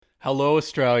Hello,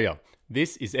 Australia.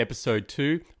 This is episode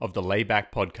 2 of the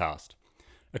Layback Podcast.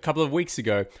 A couple of weeks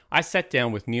ago, I sat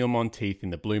down with Neil Monteith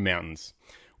in the Blue Mountains.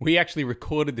 We actually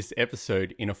recorded this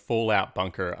episode in a fallout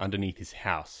bunker underneath his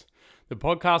house. The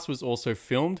podcast was also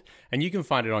filmed, and you can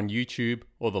find it on YouTube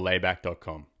or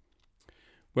thelayback.com.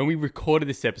 When we recorded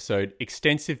this episode,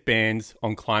 extensive bans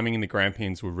on climbing in the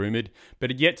Grampians were rumoured,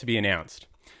 but had yet to be announced.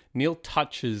 Neil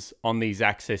touches on these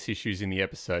access issues in the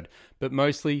episode, but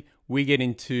mostly we get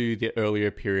into the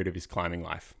earlier period of his climbing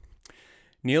life.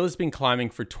 Neil has been climbing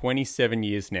for 27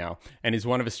 years now and is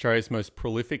one of Australia's most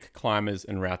prolific climbers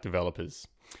and route developers.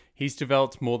 He's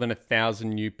developed more than 1,000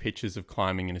 new pitches of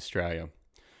climbing in Australia.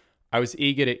 I was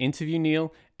eager to interview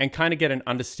Neil and kind of get an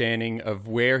understanding of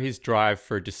where his drive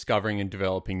for discovering and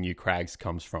developing new crags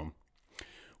comes from.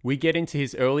 We get into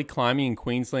his early climbing in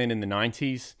Queensland in the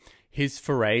 90s, his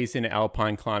forays in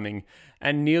alpine climbing,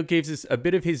 and Neil gives us a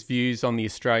bit of his views on the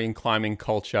Australian climbing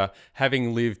culture,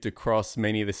 having lived across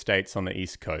many of the states on the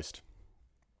East Coast.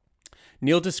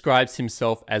 Neil describes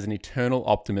himself as an eternal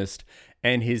optimist,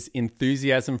 and his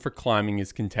enthusiasm for climbing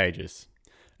is contagious.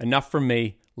 Enough from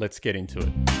me, let's get into it.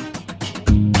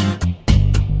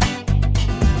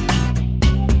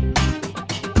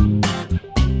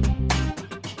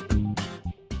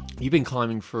 You've been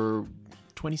climbing for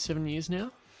 27 years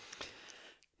now?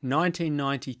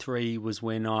 1993 was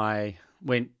when I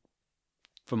went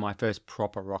for my first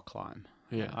proper rock climb.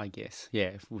 Yeah. I guess.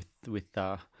 Yeah, with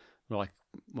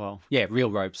real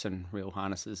ropes and real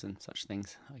harnesses and such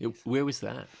things. Where was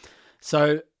that?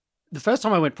 So the first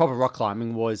time I went proper rock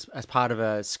climbing was as part of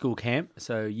a school camp,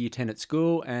 so year 10 at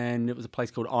school, and it was a place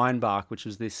called Ironbark, which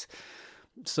was this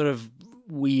sort of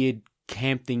weird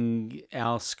camp thing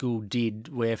our school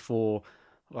did where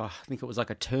I think it was like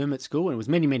a term at school, and it was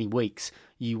many, many weeks.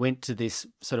 You went to this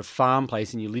sort of farm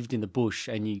place and you lived in the bush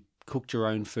and you cooked your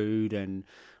own food and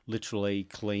literally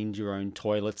cleaned your own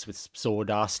toilets with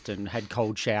sawdust and had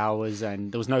cold showers,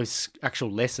 and there was no actual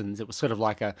lessons. It was sort of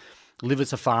like a live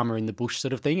as a farmer in the bush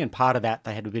sort of thing, and part of that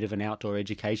they had a bit of an outdoor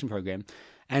education program.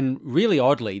 And really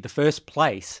oddly, the first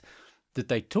place that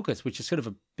they took us, which is sort of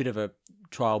a bit of a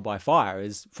trial by fire,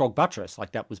 is Frog Buttress.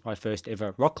 Like, that was my first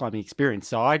ever rock climbing experience.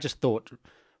 So I just thought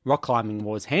rock climbing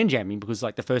was hand jamming, because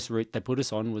like the first route they put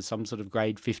us on was some sort of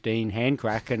grade 15 hand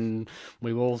crack, and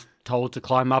we were all told to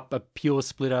climb up a pure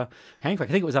splitter hand crack.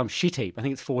 I think it was shit heap. I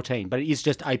think it's 14, but it is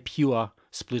just a pure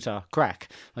splitter crack.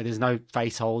 Like, there's no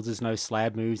face holds, there's no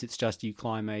slab moves. It's just you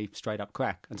climb a straight up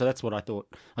crack. And so that's what I thought.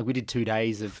 Like, we did 2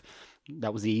 days of,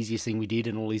 that was the easiest thing we did,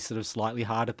 and all these sort of slightly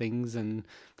harder things. And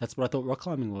that's what I thought rock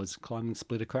climbing was, climbing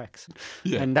splitter cracks.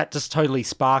 Yeah. And that just totally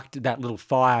sparked that little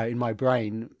fire in my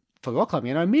brain for rock climbing,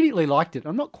 and I immediately liked it.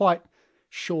 I'm not quite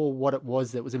sure what it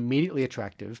was that was immediately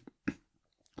attractive,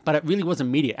 but it really was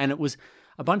immediate. And it was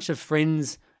a bunch of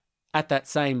friends at that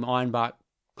same Ironbark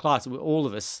class. All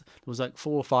of us, there was like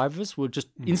 4 or 5 of us, were just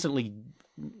instantly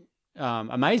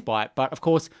amazed by it. But of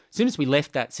course, as soon as we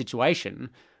left that situation,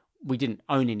 we didn't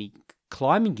own any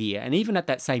climbing gear. And even at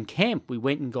that same camp, we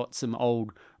went and got some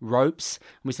old ropes,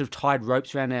 and we sort of tied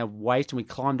ropes around our waist, and we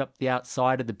climbed up the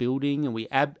outside of the building, and we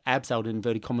abseiled, in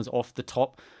inverted commas, off the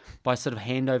top by sort of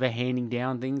hand over handing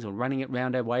down things, or running it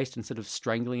round our waist and sort of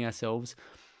strangling ourselves.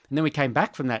 And then we came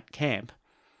back from that camp,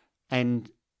 and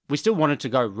we still wanted to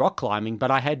go rock climbing, but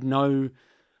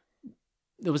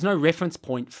there was no reference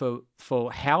point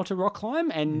for how to rock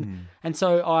climb. And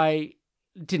so I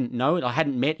didn't know it. I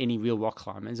hadn't met any real rock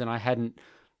climbers, and I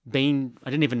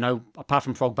didn't even know, apart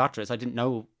from Frog Buttress, I didn't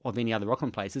know of any other rock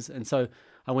climbing places. And so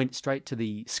I went straight to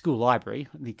the school library,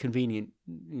 the convenient,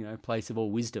 place of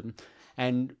all wisdom,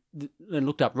 and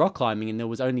looked up rock climbing, and there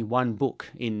was only one book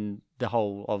in the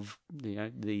whole of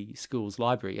the school's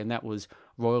library, and that was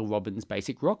Royal Robbins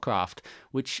Basic Rockcraft,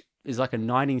 which is like a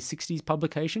 1960s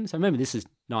publication. So remember, this is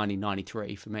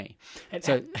 1993 for me. And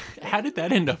so how did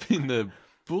that end up in the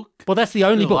book? Well, that's the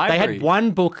only book. Library. They had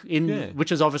one book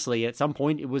which was obviously at some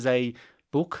point it was a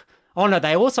book. Oh no,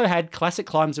 they also had Classic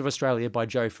Climbs of Australia by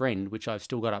Joe Friend, which I've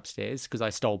still got upstairs because I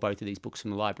stole both of these books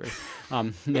from the library.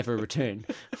 Never returned.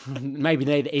 Maybe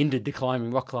they'd ended the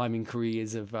rock climbing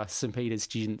careers of St. Peter's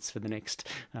students for the next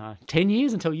 10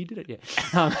 years until you did it.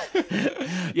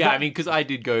 Yeah. I mean, because I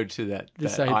did go to the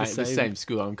same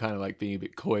school. I'm kind of like being a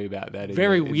bit coy about that.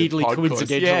 Very weirdly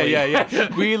coincidentally.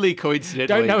 Yeah. Weirdly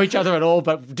coincidentally. Don't know each other at all,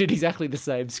 but did exactly the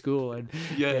same school.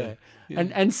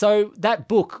 And so that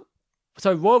book.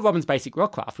 So Royal Robbins Basic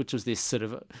Rockcraft, which was this sort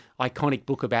of iconic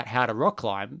book about how to rock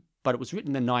climb, but it was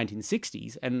written in the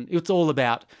 1960s, and it's all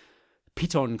about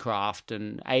piton craft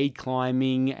and aid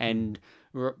climbing and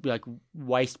like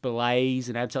waist belays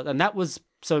and abseil. And that was,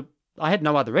 so I had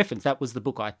no other reference. That was the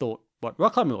book I thought what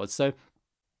rock climbing was. So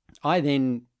I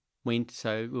then went,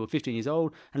 so we were 15 years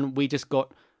old, and we just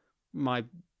got my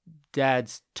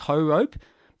dad's tow rope,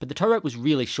 but the tow rope was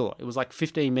really short. It was like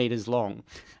 15 meters long.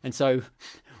 And so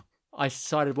I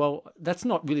decided, well, that's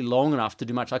not really long enough to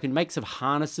do much. I can make some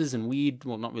harnesses and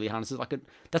not really harnesses.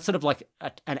 That's sort of like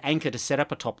an anchor to set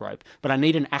up a top rope, but I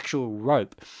need an actual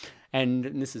rope. And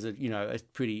this is a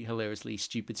pretty hilariously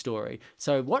stupid story.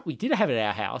 So what we did have at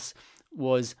our house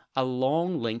was a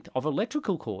long length of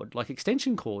electrical cord, like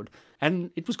extension cord. And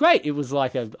it was great. It was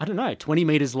like 20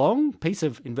 meters long piece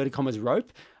of inverted commas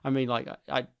rope. I mean, like,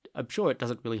 I'm sure it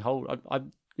doesn't really hold.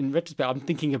 In retrospect, I'm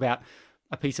thinking about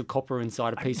a piece of copper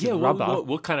inside a piece of rubber.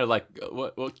 What kind of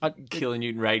what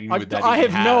kilonewton rating would that I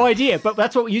have have? no idea, but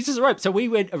that's what we used as a rope. So we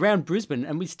went around Brisbane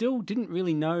and we still didn't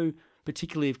really know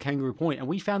particularly of Kangaroo Point. And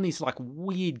we found these like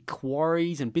weird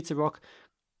quarries and bits of rock,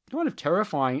 kind of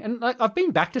terrifying. And like, I've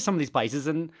been back to some of these places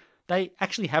and they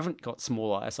actually haven't got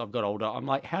smaller as I've got older. I'm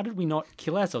like, how did we not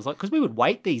kill ourselves? Like, because we would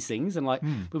weight these things and like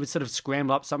we would sort of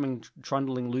scramble up something,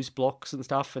 trundling loose blocks and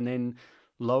stuff, and then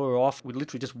lower off. We'd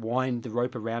literally just wind the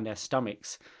rope around our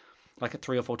stomachs like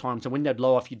 3 or 4 times. And when they'd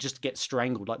lower off, you'd just get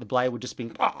strangled. Like the blade would just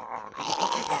be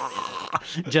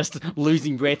just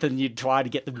losing breath, and you'd try to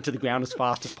get them to the ground as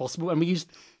fast as possible. And we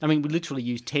literally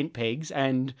used tent pegs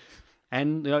and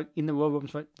in the Royal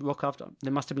Robbins Rock After,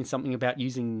 there must have been something about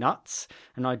using nuts.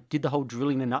 And I did the whole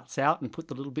drilling the nuts out and put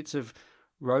the little bits of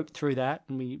rope through that.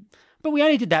 But we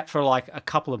only did that for like a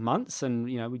couple of months, and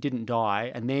we didn't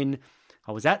die. And then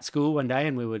I was at school one day,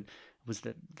 and it was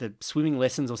the swimming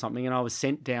lessons or something, and I was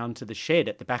sent down to the shed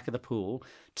at the back of the pool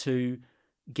to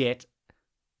get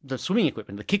the swimming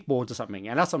equipment, the kickboards or something.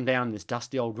 And as I'm down in this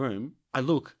dusty old room, I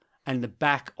look, and in the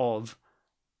back of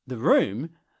the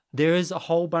room, there is a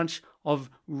whole bunch of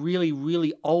really,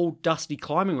 really old dusty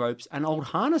climbing ropes and old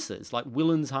harnesses, like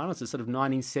Willen's harnesses, sort of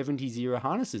 1970s era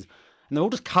harnesses. And they're all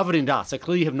just covered in dust. So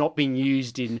clearly have not been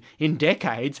used in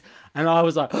decades. And I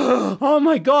was like, oh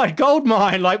my God, gold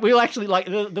mine. Like we'll actually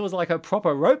there was like a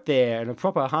proper rope there and a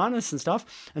proper harness and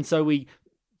stuff. And so we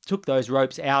took those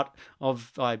ropes out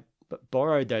I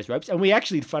borrowed those ropes. And we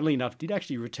actually, funnily enough, did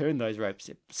actually return those ropes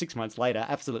 6 months later,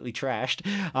 absolutely trashed.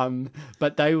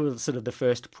 But they were sort of the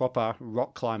first proper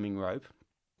rock climbing rope.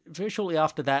 Very shortly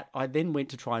after that, I then went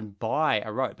to try and buy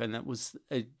a rope. And that was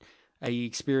a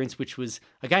experience which was,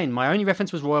 again, my only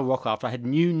reference was Royal Rock After. I had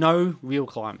no real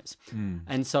climbers.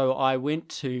 And so I went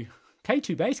to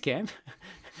K2 Base Camp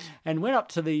and went up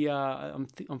to the, I'm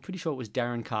pretty sure it was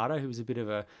Darren Carter, who was a bit of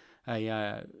a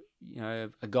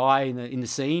guy in the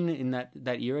scene in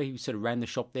that era. He sort of ran the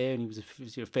shop there, and he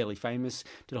was fairly famous,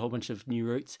 did a whole bunch of new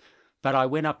routes. But I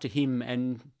went up to him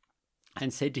and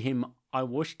said to him, I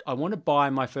want to buy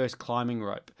my first climbing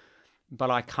rope, but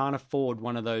I can't afford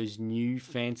one of those new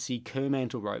fancy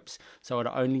Kermantle ropes, so I'd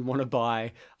only want to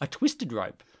buy a twisted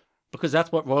rope, because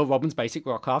that's what Royal Robbins Basic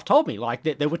Rockcraft told me. Like,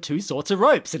 there were 2 sorts of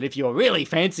ropes, and if you're really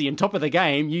fancy and top of the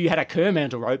game, you had a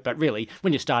Kermantle rope, but really,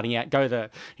 when you're starting out, go the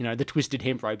twisted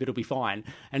hemp rope, it'll be fine.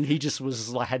 And he just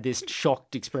was like, had this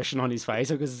shocked expression on his face,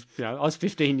 because, I was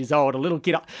 15 years old, a little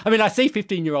kid. I mean, I see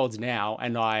 15-year-olds now,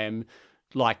 and I am,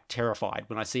 like, terrified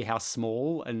when I see how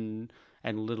small and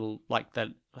little, like, that,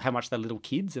 how much they're little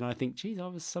kids. And I think, geez, I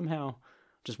was somehow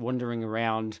just wandering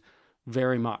around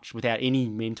very much without any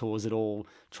mentors at all,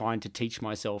 trying to teach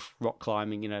myself rock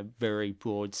climbing in a very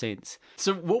broad sense.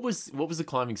 So what was the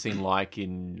climbing scene like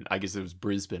in, I guess it was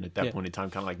Brisbane at that point in time,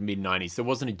 kind of like mid-90s? There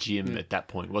wasn't a gym at that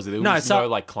point, was it? There was no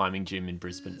like climbing gym in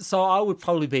Brisbane. So I would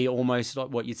probably be almost like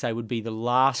what you'd say would be the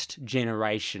last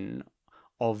generation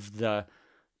of the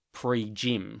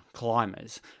pre-gym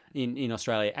climbers in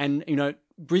Australia. And,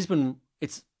 Brisbane,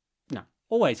 it's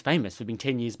always famous for being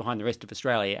 10 years behind the rest of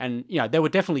Australia. And, there were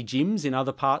definitely gyms in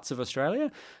other parts of Australia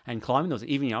and climbing. There was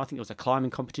even, I think there was a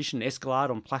climbing competition,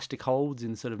 Escalade on plastic holds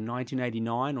in sort of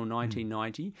 1989 or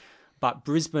 1990. But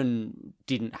Brisbane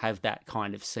didn't have that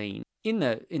kind of scene. In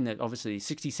the obviously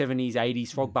 60s, 70s,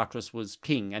 80s, Frog Buttress was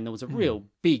king, and there was a real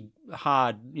big,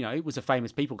 hard, it was a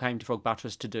famous, people came to Frog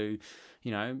Buttress to do,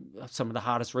 some of the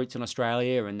hardest routes in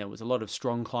Australia, and there was a lot of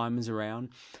strong climbers around.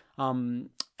 And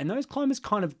those climbers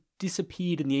kind of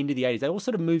disappeared in the end of the 80s. They all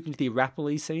sort of moved into the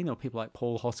Arapalee scene. There were people like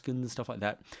Paul Hoskins and stuff like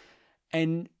that.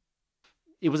 And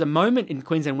it was a moment in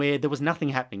Queensland where there was nothing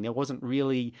happening. There wasn't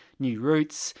really new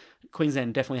routes.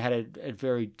 Queensland definitely had a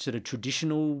very sort of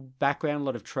traditional background, a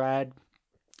lot of trad.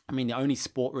 I mean, the only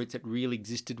sport routes that really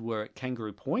existed were at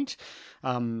Kangaroo Point,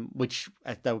 which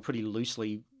they were pretty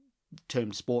loosely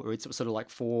termed sport routes. It was sort of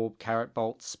like 4 carrot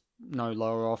bolts, no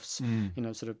lower offs,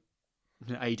 sort of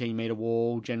 18-metre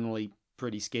wall, generally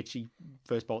pretty sketchy,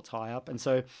 first bolts high up. And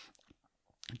so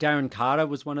Darren Carter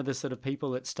was one of the sort of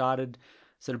people that started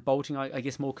sort of bolting, I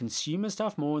guess, more consumer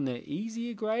stuff, more in the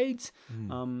easier grades.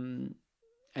 And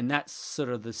that's sort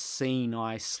of the scene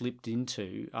I slipped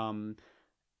into. And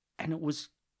it was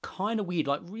kind of weird,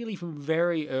 like really from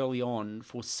very early on,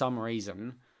 for some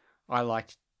reason, I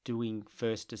liked doing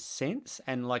first ascents.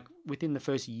 And like within the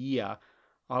first year,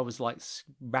 I was like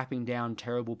wrapping down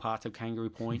terrible parts of Kangaroo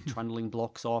Point, trundling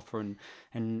blocks off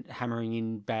and hammering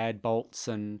in bad bolts.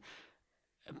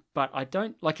 But I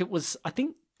don't, like I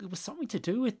think it was something to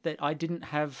do with that I didn't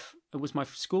have, it was my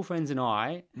school friends and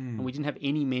I, and we didn't have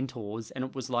any mentors. And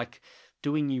it was like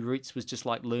doing new routes was just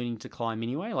like learning to climb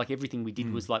anyway. Like everything we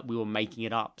did was like we were making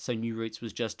it up. So new routes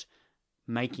was just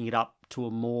making it up to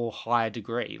a more higher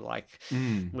degree. Like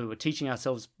we were teaching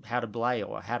ourselves how to belay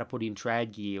or how to put in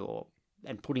trad gear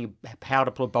and putting how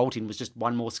to put a bolt in was just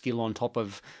one more skill on top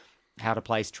of how to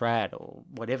place trad or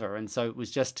whatever. And so it was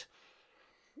just,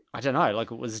 I don't know,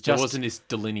 like it was just... There wasn't this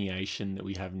delineation that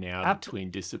we have now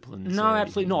between disciplines. No,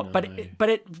 absolutely not. No. But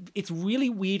it really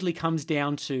weirdly comes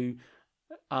down to...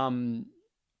 and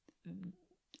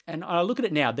I look at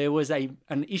it now, there was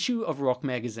an issue of Rock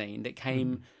Magazine that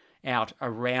came out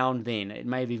around then. It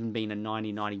may have even been in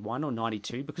 1991 or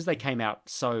 92, because they came out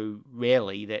so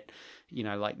rarely that, you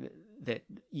know, like that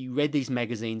you read these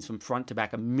magazines from front to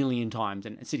back a million times,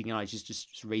 and sitting and I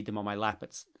just read them on my lap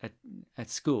at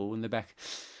school in the back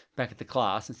at the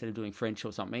class instead of doing French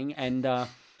or something. And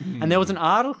and there was an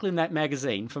article in that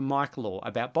magazine from Mike Law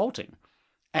about bolting.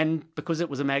 And because it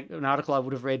was an article I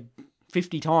would have read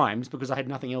 50 times because I had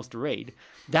nothing else to read,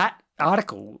 that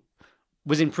article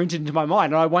was imprinted into my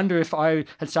mind. And I wonder if I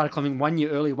had started climbing 1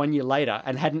 year earlier, 1 year later,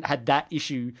 and hadn't had that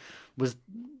issue was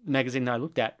the magazine that I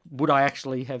looked at, would I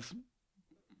actually have,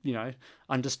 you know,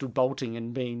 understood bolting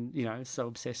and been, you know, so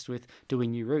obsessed with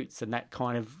doing new routes and that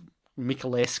kind of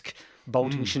Mickle-esque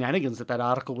bolting shenanigans that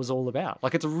article was all about.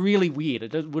 Like, it's really weird.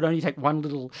 It would only take one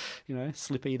little, you know,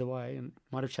 slip either way and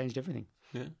might have changed everything.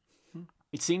 Yeah.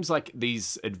 It seems like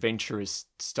these adventurous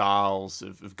styles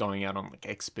of going out on like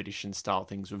expedition style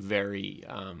things were very,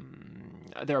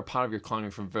 they're a part of your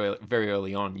climbing from very, very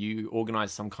early on. You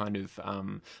organised some kind of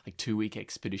like 2-week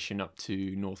expedition up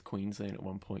to North Queensland at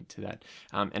one point to that.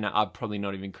 And I'm probably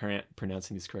not even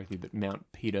pronouncing this correctly, but Mount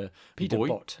Peter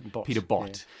Bot,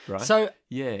 yeah.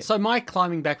 Right? So my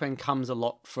climbing background comes a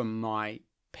lot from my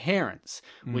parents,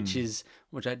 which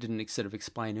I didn't sort of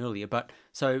explain earlier. But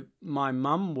so my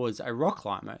mum was a rock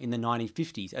climber in the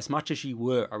 1950s, as much as you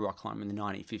were a rock climber in the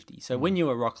 1950s. So when you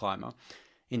were a rock climber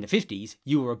in the 50s,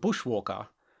 you were a bushwalker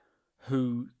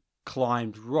who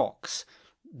climbed rocks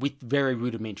with very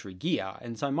rudimentary gear.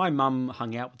 And so my mum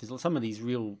hung out with some of these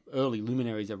real early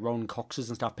luminaries, Ron Coxes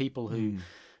and stuff, people who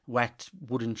whacked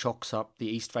wooden chocks up the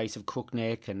east face of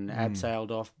Crookneck and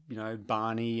abseiled off, you know,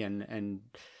 Barney and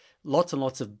lots and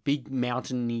lots of big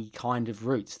mountainy kind of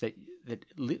routes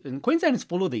and Queensland is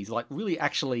full of these, like really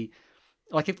actually,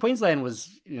 like if Queensland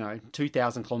was, you know,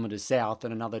 2,000 kilometres south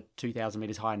and another 2,000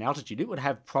 metres high in altitude, it would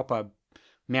have proper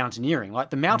mountaineering. Like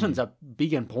the mountains are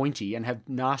big and pointy and have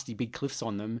nasty big cliffs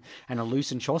on them and a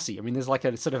loosened chaussee. I mean, there's like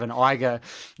a sort of an Eiger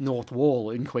North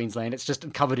Wall in Queensland. It's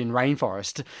just covered in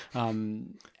rainforest.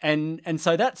 And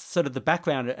so that's sort of the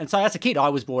background. And so as a kid, I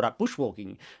was brought up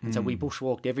bushwalking. And so we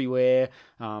bushwalked everywhere,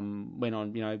 went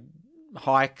on, you know,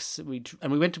 hikes. We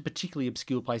went to particularly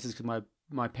obscure places because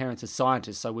my parents are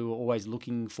scientists. So we were always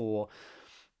looking for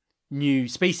new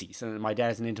species, and my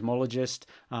dad's an entomologist,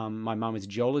 my mum is a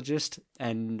geologist,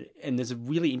 and there's a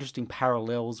really interesting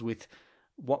parallels with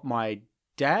what my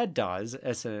dad does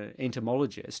as an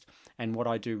entomologist and what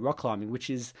I do rock climbing, which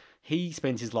is he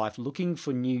spends his life looking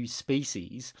for new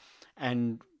species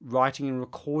and writing and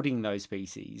recording those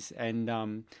species and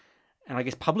I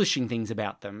guess publishing things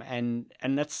about them. And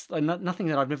that's nothing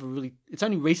that I've never really... It's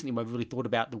only recently I've really thought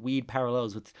about the weird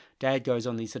parallels with Dad goes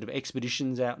on these sort of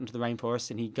expeditions out into the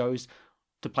rainforest and he goes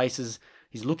to places...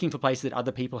 He's looking for places that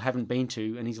other people haven't been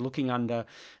to, and he's looking under,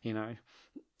 you know,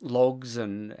 logs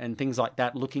and things like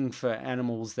that, looking for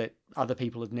animals that other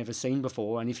people have never seen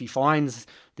before. And if he finds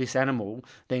this animal,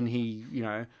 then he, you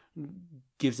know,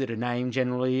 gives it a name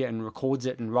generally and records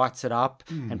it and writes it up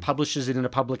and publishes it in a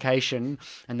publication.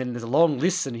 And then there's a long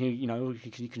list, and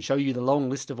he can show you the long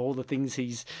list of all the things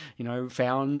he's, you know,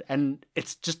 found. And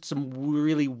it's just some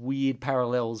really weird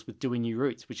parallels with doing new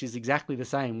routes, which is exactly the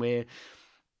same, where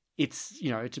it's, you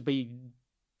know, to be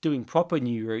doing proper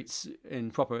new routes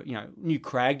and proper, you know, new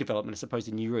crag development as opposed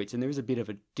to new routes. And there is a bit of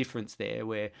a difference there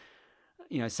where,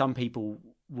 you know, some people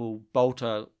will bolt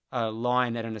a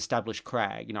line at an established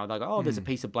crag, you know, they go, oh, there's a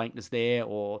piece of blankness there,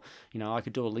 or, you know, I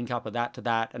could do a link up of that to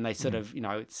that. And they sort of, you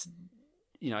know,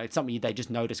 it's something they just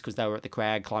noticed because they were at the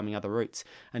crag climbing other routes.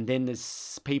 And then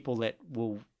there's people that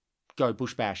will go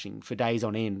bush bashing for days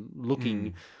on end,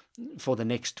 looking for the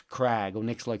next crag or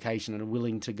next location, and are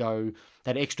willing to go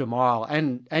that extra mile,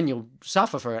 and you'll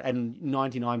suffer for it. And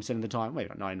 99% of the time, well,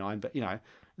 not 99, but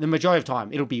the majority of the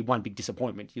time, it'll be one big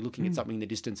disappointment. You're looking at something in the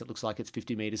distance that looks like it's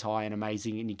 50 meters high and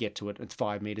amazing, and you get to it, it's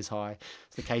 5 meters high.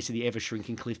 It's the case of the ever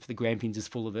shrinking cliff. The Grampians is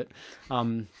full of it.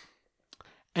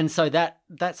 And so that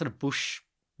sort of bush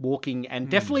walking, and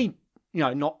definitely,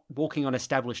 not walking on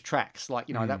established tracks. Like,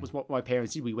 that was what my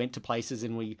parents did. We went to places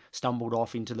and we stumbled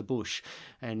off into the bush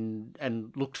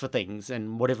and looked for things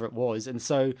and whatever it was. And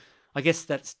so I guess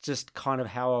that's just kind of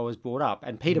how I was brought up.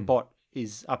 And Peter Bott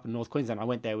is up in North Queensland. I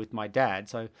went there with my dad.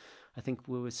 So I think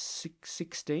we were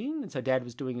 16. And so Dad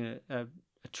was doing a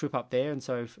trip up there. And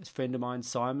so a friend of mine,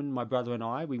 Simon, my brother and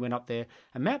I, we went up there.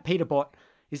 And Mount Peter Bott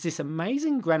is this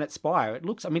amazing granite spire. It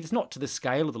looks, it's not to the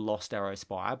scale of the Lost Arrow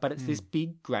Spire, but it's this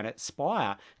big granite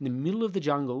spire in the middle of the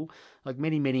jungle, like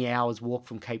many, many hours walk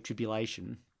from Cape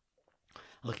Tribulation.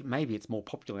 Look, maybe it's more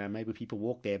popular now, maybe people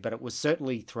walk there, but it was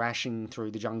certainly thrashing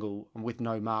through the jungle with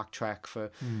no marked track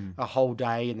for a whole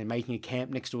day, and then making a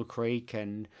camp next to a creek,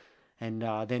 and then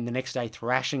the next day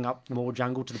thrashing up more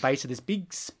jungle to the base of this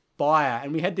big spire.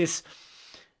 And we had this...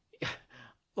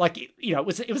 it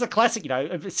was a classic, a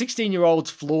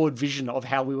 16-year-old's flawed vision of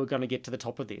how we were going to get to the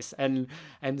top of this. And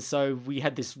so we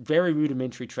had this very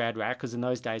rudimentary trad rack, because in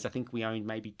those days, I think we owned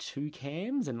maybe 2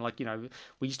 cams. And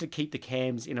we used to keep the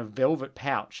cams in a velvet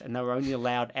pouch, and they were only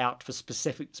allowed out for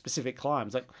specific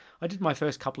climbs. Like, I did my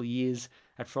first couple of years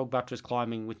at Frog Buttress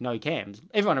climbing with no cams.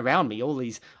 Everyone around me, all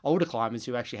these older climbers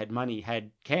who actually had money,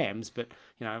 had cams, but,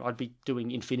 I'd be doing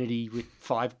infinity with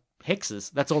 5 hexes.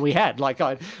 That's all we had. Like,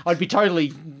 I'd be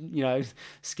totally,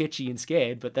 sketchy and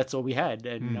scared, but that's all we had.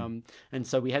 And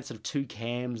so we had sort of 2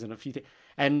 cams and a few things.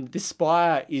 And this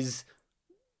spire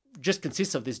just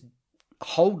consists of this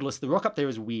holdless. The rock up there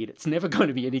is weird. It's never going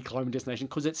to be any climbing destination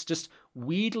because it's just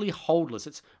weirdly holdless.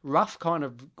 It's rough kind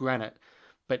of granite,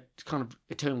 but kind of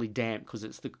eternally damp because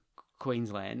it's the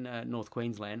Queensland, North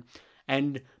Queensland.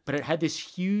 But it had this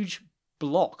huge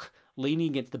block leaning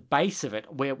against the base of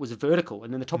it where it was vertical,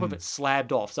 and then the top of it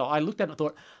slabbed off. So I looked at it and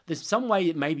thought, there's some way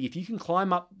that maybe if you can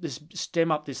stem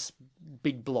up this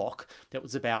big block that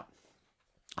was about,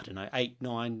 8,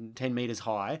 9, 10 meters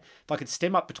high, if I could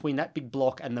stem up between that big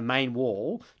block and the main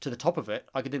wall to the top of it,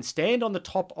 I could then stand on the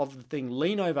top of the thing,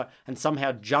 lean over, and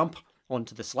somehow jump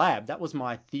onto the slab. That was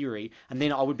my theory. And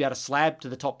then I would be able to slab to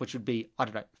the top, which would be,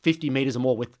 50 meters or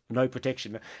more with no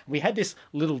protection. We had this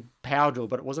little power drill,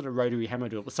 but it wasn't a rotary hammer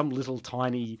drill. It was some little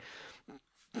tiny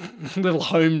little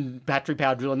home battery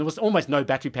powered drill. And there was almost no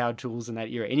battery powered tools in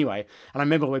that era anyway. And I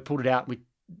remember we pulled it out, and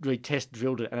we test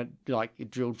drilled it, and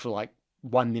it drilled for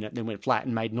 1 minute, then went flat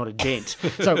and made not a dent.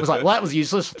 So it was like, well, that was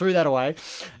useless. Threw that away.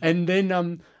 And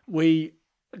then we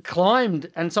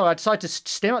climbed, and so I decided to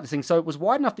stem up this thing. So it was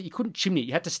wide enough that you couldn't chimney it.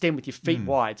 You had to stem with your feet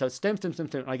wide. So stem.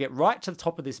 And I get right to the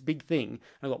top of this big thing.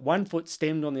 I got 1 foot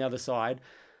stemmed on the other side,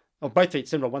 or both feet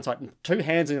stemmed on one side, and 2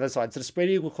 hands on the other side. So to spread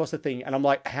eagle across the thing. And I'm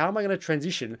like, how am I going to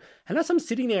transition? And as I'm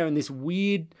sitting there in this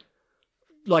weird,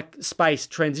 space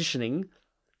transitioning,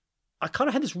 I kind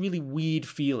of had this really weird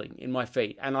feeling in my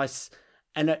feet. And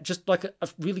it just a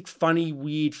really funny,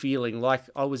 weird feeling, like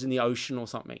I was in the ocean or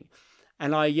something.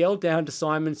 And I yelled down to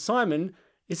Simon,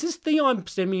 is this thing I'm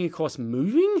stemming across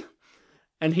moving?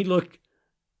 And he looked,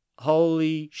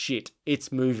 holy shit,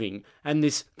 it's moving. And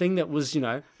this thing that was,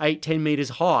 8, 10 meters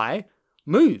high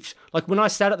moved. Like when I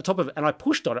sat at the top of it and I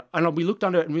pushed on it, and we looked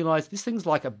under it and realized this thing's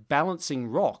like a balancing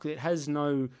rock. It has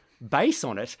no base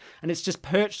on it, and it's just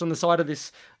perched on the side of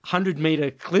this 100-meter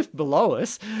cliff below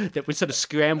us that we sort of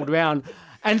scrambled around.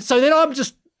 And so then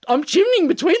I'm chimneying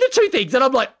between the 2 things, and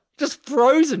I'm like, just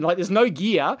frozen, there's no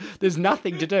gear, there's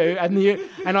nothing to do,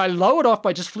 and I lowered off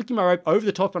by just flicking my rope over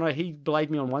the top, and he belayed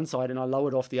me on one side, and I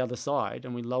lowered off the other side,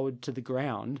 and we lowered to the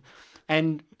ground,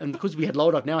 and because we had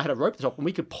lowered off, now I had a rope at the top, and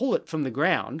we could pull it from the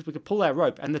ground, we could pull our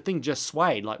rope, and the thing just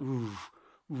swayed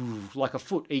like a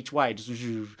foot each way. Just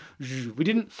we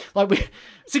didn't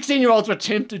 16-year-olds were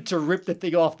tempted to rip the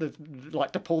thing off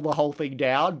to pull the whole thing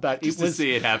down, but just it was to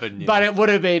see it happen. But it would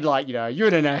have been you're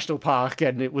in a national park,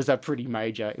 and it was a pretty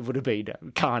major. It would have been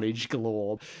carnage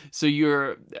galore. So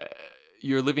you're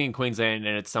living in Queensland,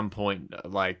 and at some point,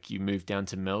 you moved down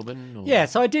to Melbourne? Or? Yeah,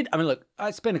 so I did. I mean, look,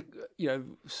 I spent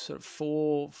sort of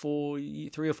 3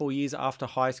 or 4 years after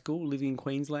high school living in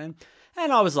Queensland,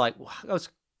 and I was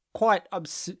quite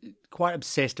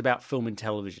obsessed about film and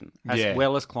television as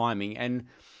well as climbing. And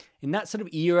in that sort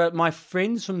of era, my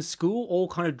friends from school all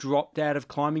kind of dropped out of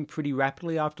climbing pretty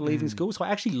rapidly after leaving school. So I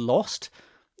actually lost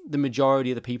the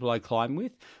majority of the people I climbed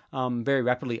with very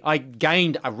rapidly. I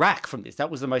gained a rack from this. That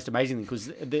was the most amazing thing,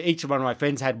 because each one of my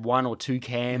friends had 1 or 2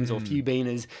 cams or a few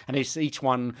beaners, and each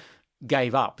one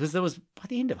gave up. Because there was, by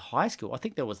the end of high school, I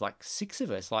think there was like 6 of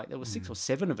us, like there was 6 or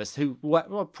 7 of us who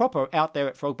were proper out there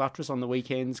at Frog Buttress on the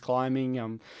weekends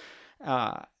climbing.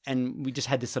 And we just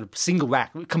had this sort of single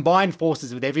rack, combined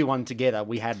forces with everyone together.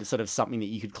 We had sort of something that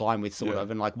you could climb with, sort of,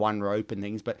 and like one rope and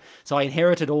things. But so I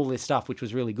inherited all this stuff, which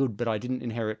was really good, but I didn't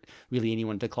inherit really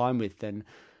anyone to climb with.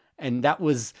 And that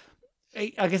was,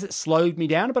 I guess it slowed me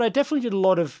down, but I definitely did a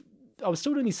lot of, I was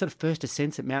still doing these sort of first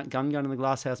ascents at Mount Gun Gun and the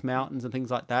Glasshouse Mountains and things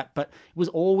like that, but it was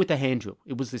all with the hand drill.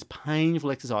 It was this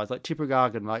painful exercise, like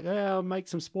Tippergargan, like, I'll make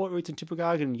some sport routes in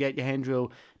Tippergargan, and you get your hand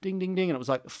drill, ding, ding, ding, and it was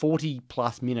like 40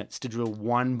 plus minutes to drill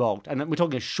one bolt, and we're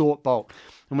talking a short bolt.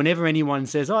 And whenever anyone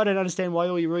says, I don't understand why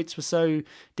all your routes were so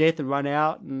death and run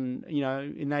out, and,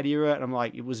 in that era, and I'm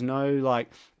like, it was no,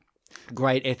 like,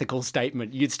 great ethical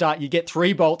statement. You'd get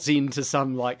 3 bolts into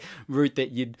some like route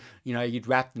that you'd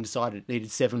wrapped and decided it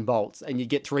needed 7 bolts, and you'd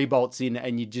get 3 bolts in,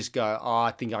 and you'd just go,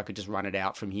 I think I could just run it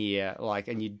out from here, like,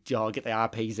 and you'd get the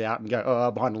RPs out and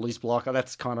go, behind a loose block,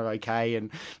 that's kind of okay. And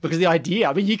because the idea,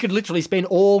 I mean, you could literally spend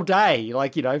all day,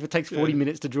 like, if it takes 40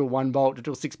 minutes to drill 1 bolt, to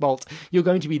drill 6 bolts, you're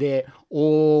going to be there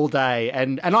all day.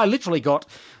 And I literally got,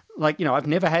 like, I've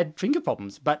never had finger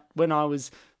problems, but when I was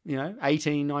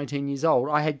 18, 19 years old,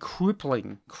 I had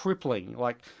crippling,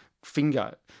 like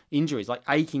finger injuries, like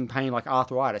aching pain, like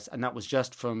arthritis. And that was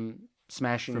just from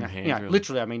smashing, drilling.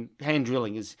 Literally, I mean, hand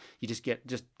drilling is, you just get,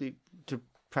 to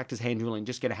practice hand drilling,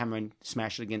 just get a hammer and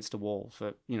smash it against a wall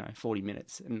for, 40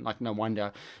 minutes. And like, no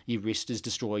wonder your wrist is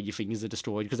destroyed, your fingers are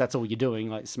destroyed, because that's all you're doing,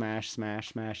 like smash, smash,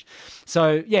 smash.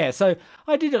 So, yeah, so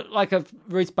I did it like a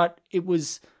route, but it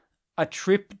was a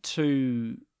trip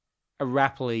to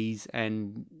Arapiles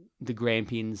and the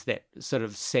Grampians that sort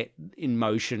of set in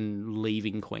motion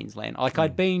leaving Queensland. Like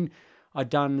I'd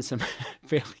done some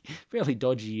fairly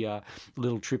dodgy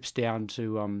little trips down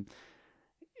to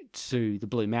the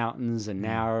Blue Mountains and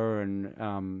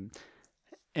Nowra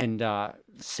and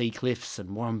Sea Cliffs and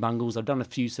Warrumbungles. I've done a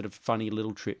few sort of funny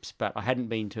little trips, but I hadn't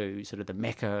been to sort of the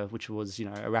Mecca, which was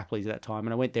Arapiles at that time.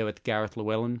 And I went there with Gareth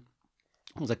Llewellyn.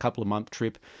 It was a couple of month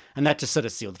trip, and that just sort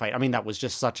of sealed the fate. I mean, that was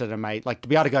just such an amazing, like, to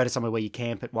be able to go to somewhere where you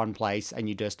camp at one place and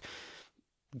you just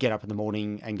get up in the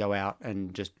morning and go out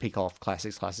and just pick off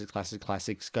classics,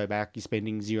 go back, you're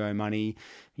spending 0 money.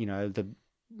 The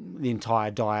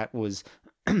entire diet was,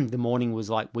 the morning was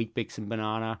like Weet-Bix and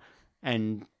banana,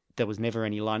 and there was never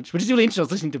any lunch, which is really interesting. I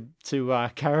was listening to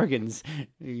Carrigan's,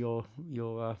 your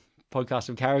podcast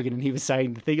from Carrigan, and he was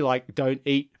saying the thing like, don't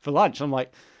eat for lunch. I'm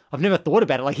like, I've never thought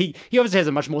about it. Like he obviously has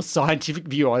a much more scientific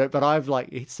view on it, but I've like,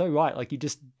 it's so right. Like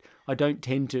I don't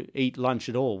tend to eat lunch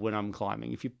at all when I'm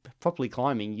climbing. If you're properly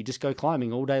climbing, you just go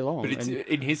climbing all day long. But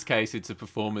in his case, it's a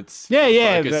performance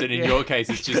focus, and in your case,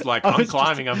 it's just like, I'm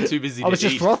climbing, I'm too busy to eat. I was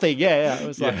just frothing, I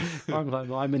was like, I'm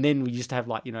climbing. And then we used to have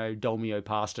like, Dolmio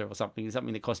pasta or something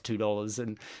that cost $2.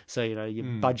 And so, your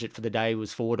budget for the day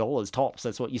was $4 tops.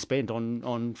 That's what you spent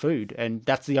on food. And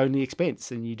that's the only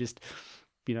expense. And you just,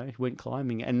 went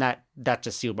climbing, and that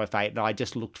just sealed my fate. And I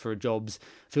just looked for jobs,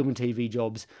 film and TV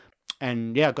jobs,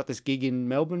 and I got this gig in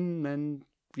Melbourne, and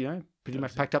pretty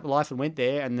much packed up the life and went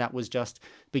there. And that was just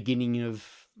beginning of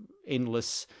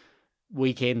endless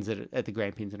weekends at the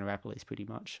Grampians and Arapiles, pretty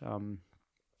much,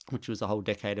 which was a whole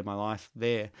decade of my life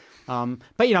there. But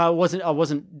I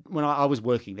wasn't when I was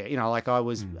working there.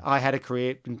 I had a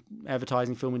career in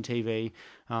advertising, film and TV,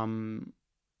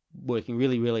 working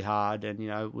really, really hard, and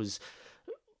it was.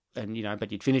 And,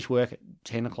 but you'd finish work at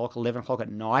 10 o'clock, 11 o'clock at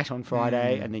night on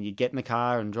Friday, and then you'd get in the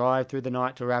car and drive through the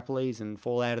night to Arapiles and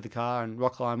fall out of the car and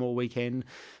rock climb all weekend,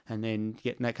 and then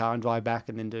get in that car and drive back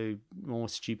and then do more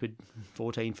stupid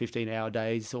 14, 15-hour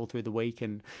days all through the week.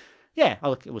 And,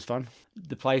 look, it was fun.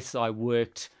 The place I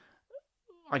worked,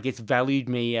 I guess, valued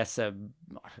me as I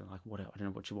don't know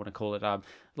what you want to call it,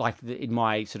 in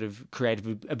my sort of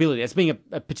creative ability, as being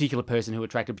a particular person who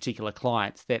attracted particular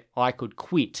clients, that I could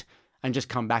quit and just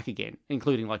come back again,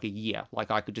 including like a year.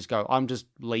 Like I could just go, I'm just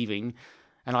leaving.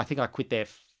 And I think I quit there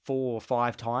 4 or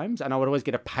 5 times, and I would always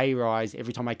get a pay rise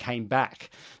every time I came back.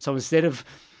 So instead of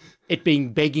it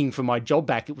being begging for my job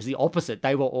back, it was the opposite.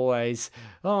 They were always,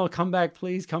 come back,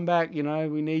 please come back. We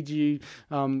need you.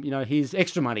 Here's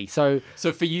extra money. So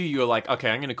for you, you were like,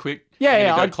 okay, I'm going to quit Yeah, You're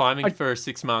yeah. gonna go climbing for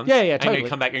 6 months. Yeah, yeah, And you're totally. gonna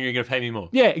come back and you're gonna pay me more.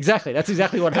 Yeah, exactly. That's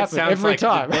exactly what happened Sounds every like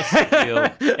time. the best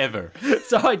deal ever.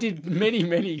 So I did many,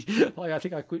 like I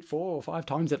think I quit 4 or 5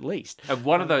 times at least. And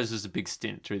one of those was a big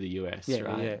stint through the US, Yeah,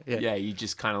 right? yeah. You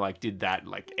just kind of like did that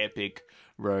like epic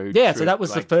road. Yeah, trip, so that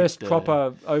was like, the first hit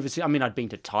proper overseas. I mean, I'd been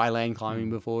to Thailand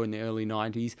climbing before in the early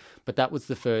 90s, but that was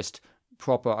the first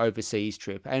proper overseas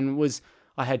trip. And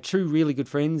I had 2 really good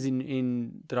friends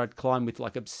in that I'd climb with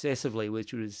like obsessively,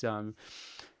 which was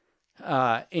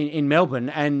in Melbourne,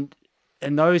 and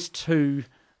those 2,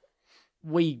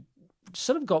 we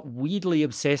sort of got weirdly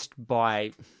obsessed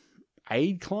by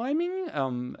aid climbing.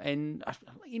 And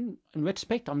in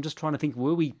retrospect, I'm just trying to think: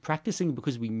 were we practicing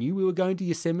because we knew we were going to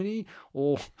Yosemite,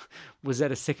 or was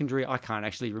that a secondary? I can't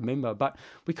actually remember. But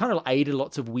we kind of aided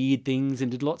lots of weird things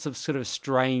and did lots of sort of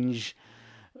strange,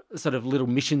 sort of little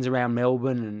missions around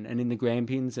Melbourne and in the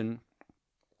Grampians and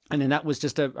then that was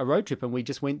just a road trip, and we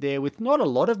just went there with not a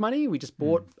lot of money. We just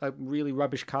bought a really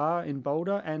rubbish car in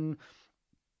Boulder, and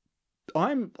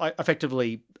I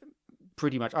effectively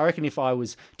pretty much, I reckon if I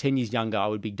was 10 years younger, I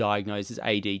would be diagnosed as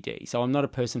ADD. So I'm not a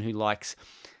person who likes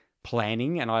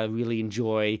planning, and I really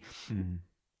enjoy,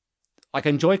 like, I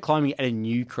enjoy climbing at a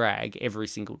new crag every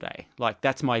single day. Like,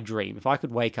 that's my dream. If I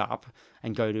could wake up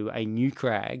and go to a new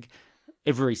crag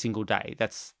every single day,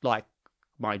 that's like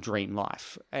my dream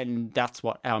life. And that's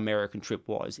what our American trip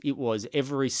was. It was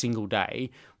every single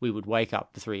day we would wake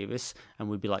up, the 3 of us, and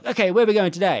we'd be like, okay, where are we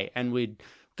going today? And we'd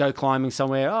go climbing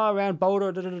somewhere, around Boulder,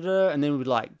 and then we'd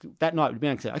like, that night we'd be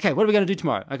like, okay, what are we going to do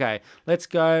tomorrow? Okay, let's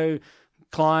go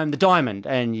climb the Diamond,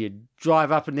 and you'd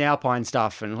drive up in the Alpine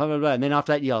stuff and blah, blah, blah. And then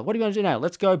after that, you're like, what do you want to do now?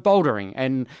 Let's go bouldering.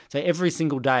 And so every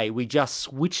single day we just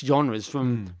switched genres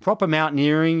from proper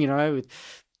mountaineering,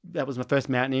 that was my first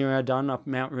mountaineering I'd done up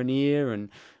Mount Rainier and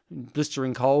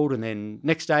blistering cold. And then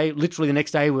literally the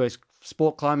next day, we were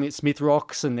sport climbing at Smith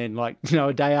Rocks. And then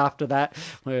a day after that,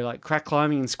 we were like crack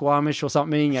climbing in Squamish or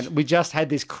something. And we just had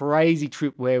this crazy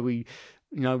trip where we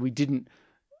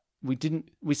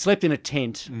slept in a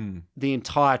tent the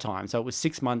entire time. So it was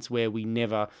 6 months where we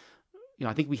never,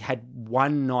 I think we had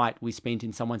one night we spent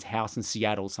in someone's house in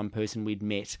Seattle, some person we'd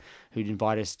met who'd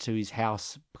invite us to his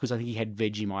house because I think he had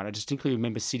Vegemite. I distinctly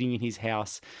remember sitting in his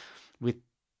house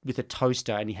with a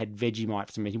toaster, and he had Vegemite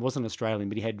for some reason. He wasn't Australian,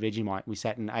 but he had Vegemite. We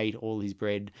sat and ate all his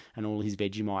bread and all his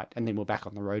Vegemite, and then we're back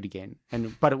on the road again.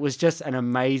 But it was just an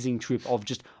amazing trip of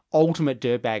just ultimate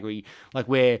dirtbaggery, like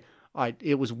where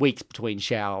it was weeks between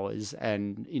showers,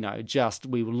 and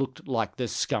we looked like the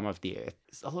scum of the earth.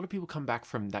 A lot of people come back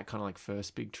from that kind of like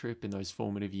first big trip in those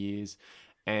formative years,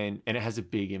 and it has a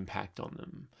big impact on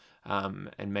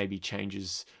them, and maybe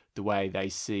changes the way they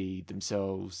see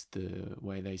themselves, the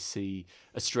way they see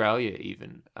Australia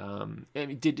even.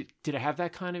 Did it have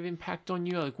that kind of impact on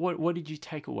you? Like, what did you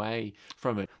take away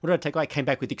from it? What did I take away? I came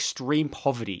back with extreme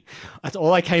poverty. That's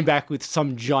all. I came back with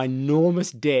some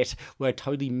ginormous debt where I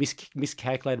totally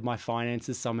miscalculated my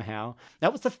finances somehow.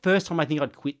 That was the first time I think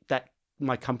I'd quit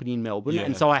my company in Melbourne. Yeah.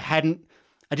 And so I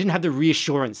didn't have the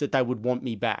reassurance that they would want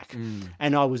me back.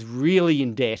 And I was really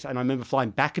in debt. And I remember flying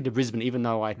back into Brisbane, even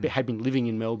though I had been living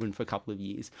in Melbourne for a couple of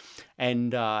years.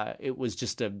 And it was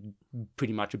just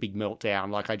pretty much a big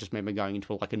meltdown. Like, I just remember going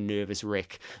into a nervous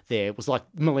wreck there. It was like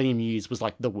Millennium New Year's was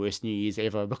like the worst New Year's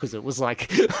ever, because it was like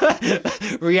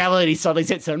reality suddenly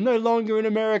said, so I'm no longer in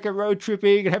America road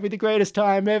tripping and having the greatest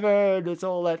time ever. And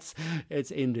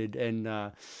it's ended.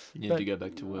 And you had to go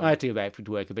back to work. I had to go back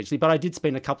to work eventually. But I did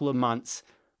spend a couple of months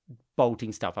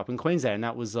bolting stuff up in Queensland, and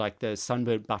that was like the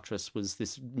Sunbird Buttress was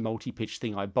this multi-pitch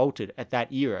thing I bolted at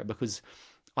that era because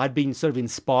I'd been sort of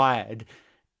inspired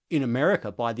in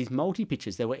America by these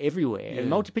multi-pitches. They were everywhere. Yeah. And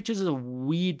multi-pitches is a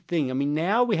weird thing. I mean,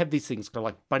 now we have these things called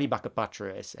like Bunny Bucket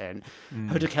Buttress and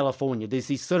Hotel California. There's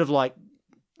these sort of like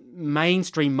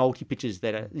mainstream multi-pitches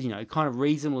that are, kind of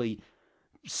reasonably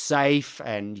safe,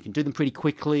 and you can do them pretty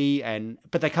quickly,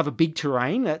 but they cover big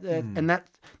terrain, and that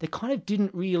they kind of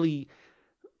didn't really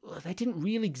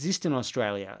exist in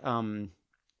Australia. In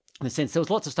the sense, there was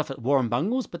lots of stuff at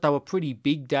Warrumbungles, but they were pretty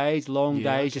big days, long days.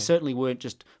 Okay. You certainly weren't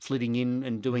just flitting in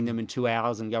and doing them in 2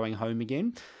 hours and going home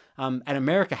again. And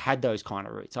America had those kind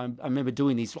of routes. I remember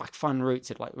doing these like fun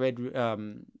routes at like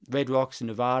Red Rocks in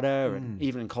Nevada, and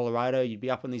even in Colorado. You'd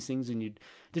be up on these things, and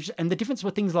the difference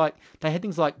were things like they had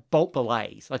things like bolt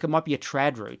belays. Like, it might be a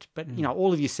trad route, but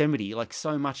all of Yosemite, like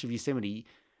so much of Yosemite,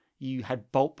 you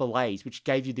had bolt belays, which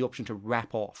gave you the option to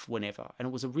wrap off whenever. And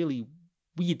it was a really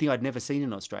weird thing I'd never seen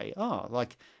in Australia.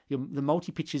 The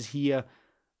multi-pitches here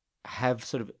have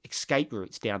sort of escape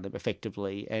routes down them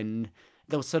effectively. And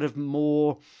there was sort of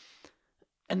more...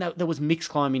 And there was mixed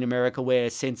climbing in America where,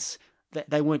 since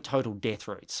they weren't total death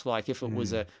routes. Like if it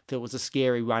was a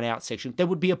scary run out section, there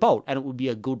would be a bolt, and it would be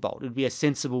a good bolt. It would be a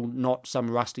sensible, not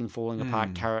some rusting, falling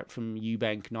apart carrot from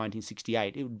Eubank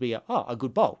 1968. It would be a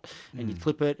good bolt, and you'd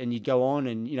clip it and you'd go on,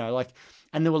 and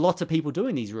and there were lots of people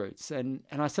doing these routes, and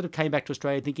I sort of came back to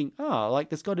Australia thinking,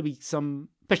 there's got to be some,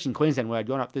 especially in Queensland where I'd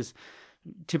gone up,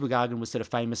 Tippergargan was sort of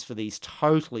famous for these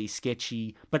totally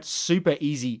sketchy but super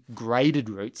easy graded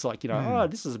routes, like,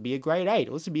 this would be a grade 8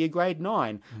 or this would be a grade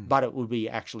 9, but it would be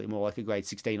actually more like a grade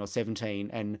 16 or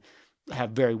 17 and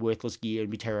have very worthless gear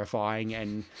and be terrifying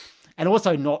and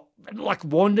also not like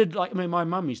wandered. Like, I mean, my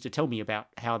mum used to tell me about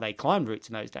how they climbed routes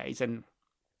in those days, and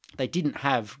they didn't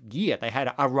have gear. They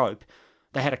had a rope.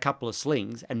 They had a couple of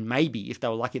slings, and maybe, if they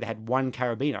were lucky, they had one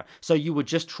carabiner. So you would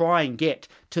just try and get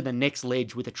to the next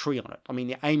ledge with a tree on it. I mean,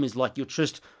 the aim is like you're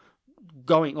just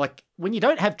going, like, when you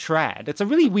don't have trad, it's a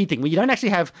really weird thing. When you don't actually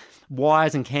have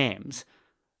wires and cams,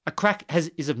 a crack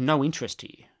is of no interest to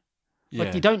you. Yeah.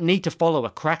 Like, you don't need to follow a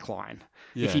crack line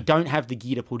if you don't have the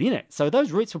gear to put in it. So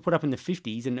those routes were put up in the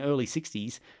 50s and early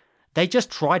 60s. They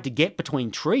just tried to get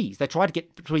between trees. They tried to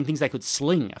get between things they could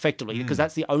sling, effectively, because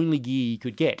that's the only gear you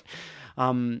could get.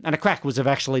 And a crack was of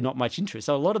actually not much interest.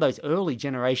 So a lot of those early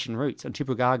generation routes on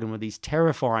Tippergargan were these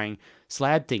terrifying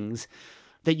slab things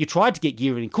that you tried to get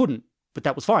gear in and couldn't, but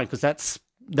that was fine because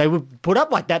they were put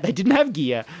up like that. They didn't have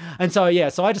gear. And so,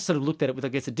 so I just sort of looked at it with, I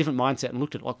guess, a different mindset and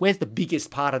looked at, like, where's the biggest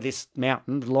part of this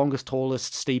mountain, the longest,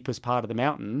 tallest, steepest part of the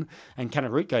mountain, and can a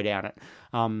route go down it?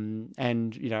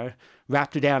 And,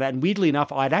 wrapped it down. And weirdly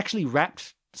enough, I'd actually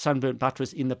wrapped Sunburnt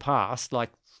Buttress in the past, like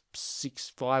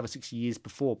 5 or 6 years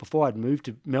before I'd moved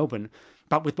to Melbourne,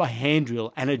 but with my hand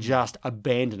drill, and had just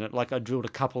abandoned it. Like, I drilled a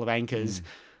couple of anchors,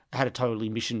 had a totally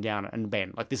mission down it and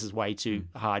abandoned. Like, this is way too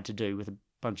hard to do with a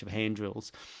bunch of hand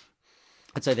drills.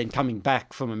 And so then coming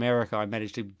back from America, I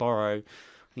managed to borrow,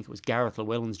 I think it was Gareth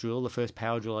Llewellyn's drill, the first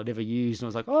power drill I'd ever used. And I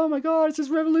was like, oh my God, this is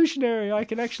revolutionary. I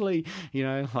can actually,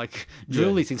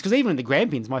 drill these things. Because even in the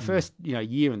Grampians, my first,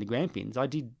 year in the Grampians, I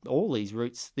did all these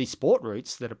routes, these sport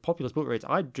routes that are popular sport routes.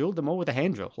 I drilled them all with a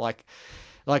hand drill. Like,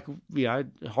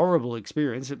 horrible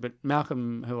experience. But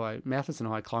Mathis and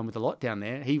I climbed with a lot down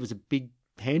there. He was a big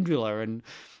hand driller, and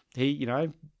he,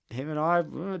 him and I,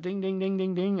 ding, ding, ding,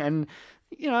 ding, ding. And,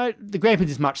 the Grampians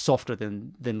is much softer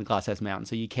than the Glasshouse Mountain,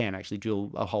 so you can actually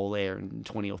drill a hole there in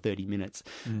 20 or 30 minutes.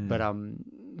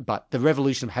 But the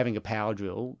revolution of having a power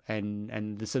drill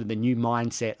and the sort of the new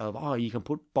mindset of, you can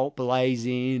put bolt belays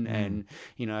in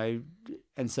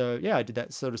and so, I did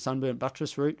that sort of Sunburnt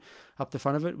Buttress route up the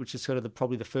front of it, which is sort of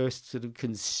probably the first sort of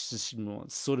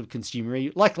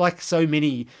consumer-y, like so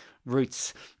many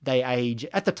routes, they age.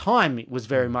 At the time, it was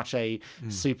very much a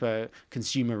super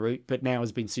consumer route, but now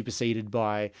has been superseded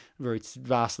by routes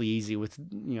vastly easier with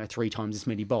 3 times as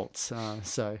many bolts.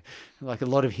 So, like, a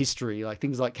lot of history, like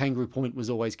things like Kangaroo Point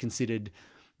was always considered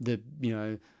the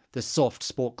soft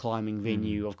sport climbing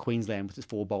venue of Queensland with its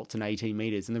 4 bolts and 18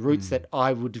 meters, and the routes that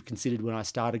I would have considered when I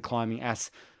started climbing as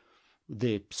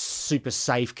the super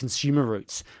safe consumer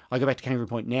routes. I go back to Kangaroo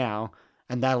Point now,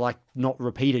 and they're like not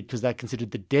repeated because they're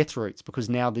considered the death routes, because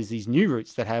now there's these new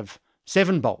routes that have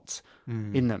 7 bolts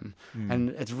in them.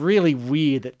 And it's really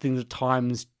weird that things at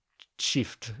times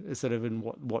shift sort of in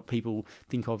what people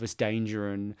think of as danger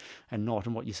and not,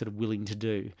 and what you're sort of willing to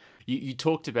do. You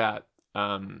talked about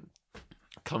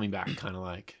coming back kind of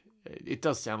like, it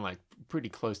does sound like pretty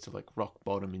close to like rock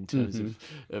bottom in terms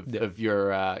of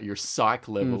your psych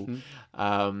level.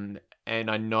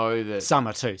 And I know that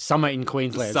summer in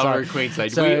Queensland. In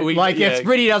Queensland. So it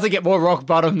really doesn't get more rock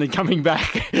bottom than coming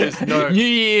back. New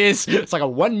Year's, it's like a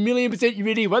 1,000,000%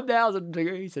 humidity, 1,000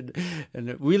 degrees, and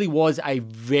it really was a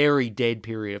very dead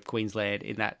period of Queensland.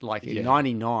 In that, like in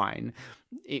 '99,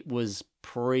 it was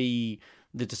pre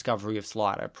the discovery of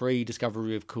Slider,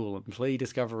 pre-discovery of Coolum,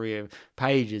 pre-discovery of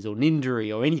Pages or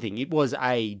Ninderry or anything. It was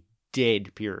a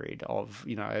dead period of,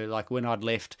 like when I'd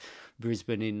left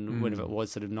Brisbane in whenever it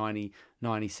was sort of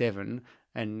 97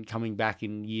 and coming back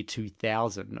in year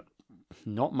 2000,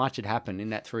 not much had happened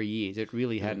in that 3 years. It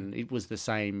really hadn't. It was the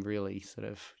same really sort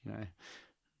of,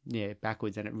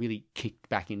 backwards, and it really kicked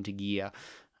back into gear.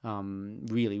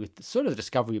 Really with the, sort of the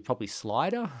discovery of probably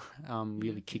Slider,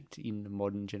 really kicked in the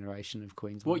modern generation of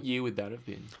Queensland. What year would that have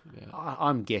been?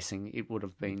 I'm guessing it would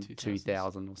have been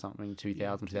 2000 or something,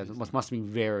 2000. Must have been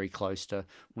very close to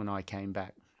when I came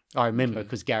back. I remember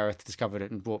because Gareth discovered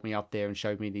it and brought me up there and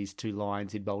showed me these 2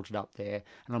 lines he'd bolted up there.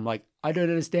 And I'm like, I don't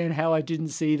understand how I didn't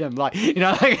see them. Like,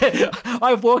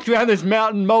 I've walked around this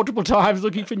mountain multiple times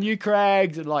looking for new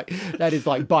crags, and like that is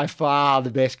like by far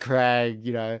the best crag,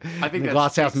 I think the that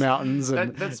Glasshouse speaks- Mountains.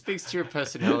 And That speaks to your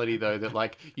personality, though, that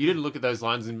like you didn't look at those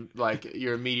lines and like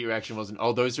your immediate reaction wasn't,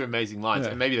 "Oh, those are amazing lines,"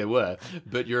 and maybe they were,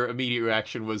 but your immediate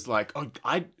reaction was like, "Oh,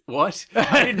 what?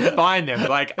 I didn't find them.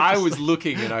 Like I was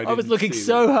looking and I was looking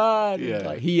so hard. Yeah.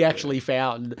 Like, he actually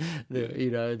found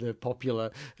the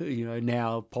popular,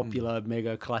 now popular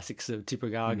mega classics of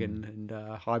Tippergargan and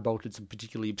high bolted some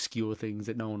particularly obscure things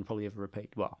that no one will probably ever repeat.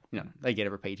 Well, they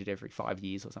get repeated every 5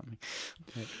 years or something.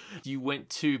 You went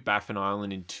to Baffin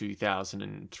Island in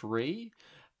 2003.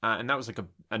 And that was like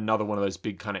another one of those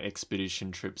big kind of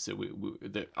expedition trips that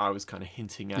that I was kind of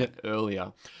hinting at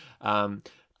earlier.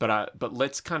 But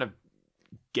let's kind of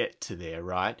get to there,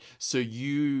 right? So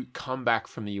you come back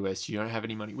from the US, you don't have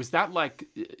any money. Was that like,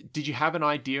 did you have an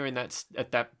idea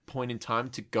at that point in time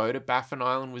to go to Baffin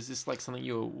Island? Was this like something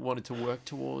you wanted to work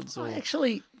towards? Or? I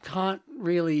actually can't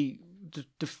really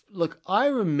look. I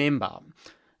remember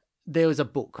there was a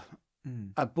book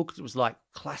that was like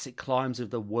Classic Climbs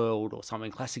of the World or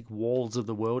something, Classic Walls of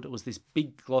the World. It was this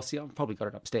big glossy, I've probably got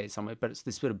it upstairs somewhere, but it's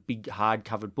this sort of big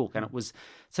hard-covered book, and it was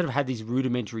sort of had these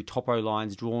rudimentary topo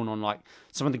lines drawn on like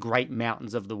some of the great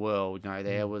mountains of the world.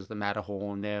 There was the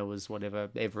Matterhorn, there was whatever,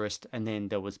 Everest, and then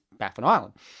there was Baffin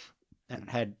Island. And it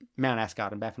had Mount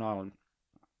Asgard and Baffin Island.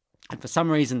 And for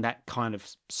some reason that kind of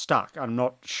stuck. I'm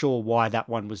not sure why that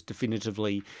one was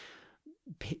definitively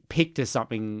picked as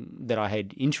something that I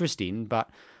had interest in, but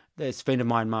this friend of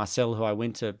mine, Marcel, who I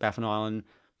went to Baffin Island,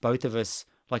 both of us,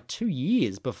 like 2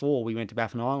 years before we went to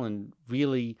Baffin Island,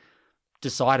 really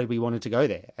decided we wanted to go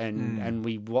there. And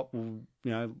we've got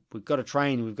to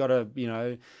train, we've got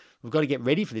to get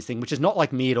ready for this thing, which is not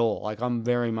like me at all. Like I'm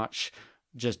very much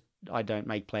just, I don't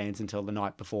make plans until the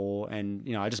night before, and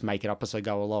I just make it up as I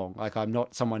go along. Like I'm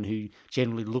not someone who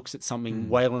generally looks at something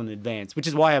well in advance, which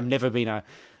is why I've never been a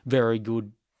very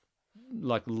good,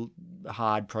 like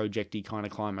hard projecty kind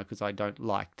of climber, because I don't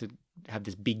like to have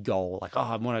this big goal. Like,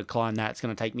 I want to climb that. It's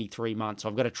going to take me 3 months. So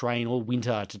I've got to train all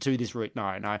winter to do this route.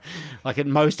 No. Like at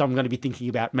most, I'm going to be thinking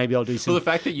about maybe I'll do some. Well, the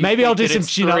fact that you maybe I'll do some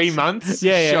chin ups. 3 months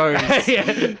shows.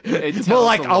 It well,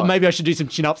 like maybe I should do some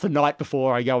chin ups the night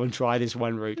before I go and try this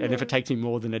one route. And if it takes me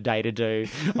more than a day to do,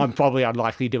 I'm probably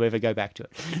unlikely to ever go back to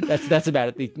it. That's about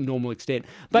at the normal extent.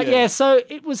 But so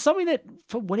it was something that,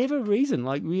 for whatever reason,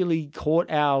 like really caught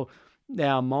our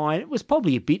mind. It was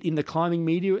probably a bit in the climbing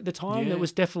media at the time. There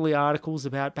was definitely articles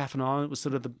about Baffin Island. It was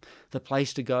sort of the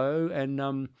place to go,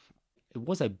 and it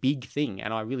was a big thing.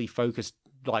 And I really focused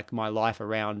like my life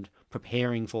around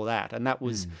preparing for that. And that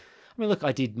was, I mean, look,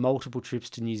 I did multiple trips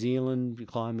to New Zealand,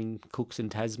 climbing Cooks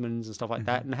and Tasmans and stuff like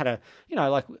that, and had a,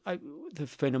 the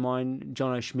friend of mine,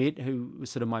 John O'Schmidt, who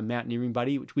was sort of my mountaineering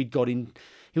buddy, which we'd got in.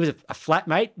 He was a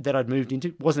flatmate that I'd moved into.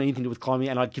 It wasn't anything to do with climbing,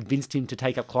 and I'd convinced him to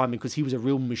take up climbing because he was a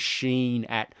real machine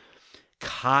at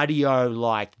cardio,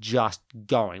 like just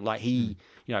going. Like he,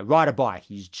 ride a bike,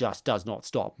 he just does not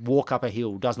stop. Walk up a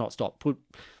hill, does not stop. Put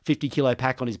 50-kilo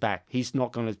pack on his back. He's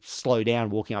not going to slow down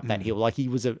walking up that hill. Like he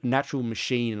was a natural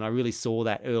machine, and I really saw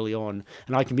that early on.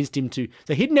 And I convinced him to.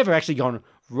 So he'd never actually gone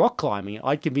rock climbing.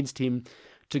 I'd convinced him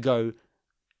to go,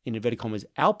 in inverted commas,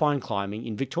 alpine climbing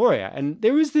in Victoria. And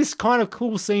there is this kind of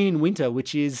cool scene in winter,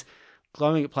 which is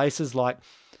climbing at places like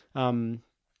Bogong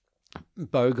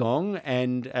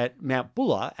and at Mount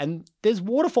Buller, and there's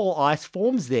waterfall ice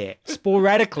forms there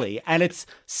sporadically, and it's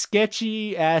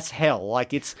sketchy as hell.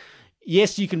 Like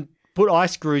yes, you can put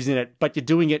ice screws in it, but you're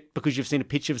doing it because you've seen a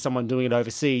picture of someone doing it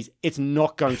overseas. It's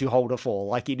not going to hold a fall.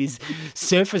 Like it is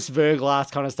surface verglass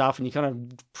kind of stuff, and you're kind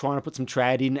of trying to put some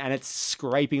trad in, and it's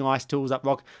scraping ice tools up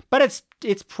rock. But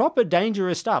it's proper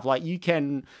dangerous stuff. Like you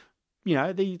can,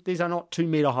 these are not 2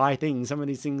 meter high things. Some of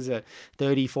these things are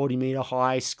 30, 40 meter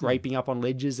high, scraping up on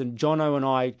ledges. And Jono and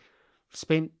I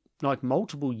spent like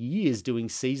multiple years doing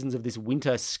seasons of this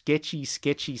winter sketchy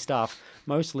stuff,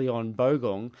 mostly on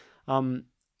Bogong.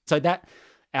 So that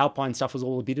alpine stuff was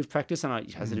all a bit of practice, and I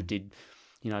sort of did,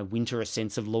 winter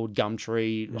ascents of Lord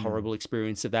Gumtree, horrible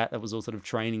experience of that. That was all sort of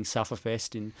training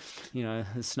Sufferfest in,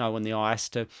 the snow and the ice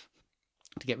to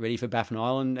get ready for Baffin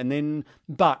Island. And then,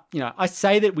 but, I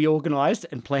say that we organised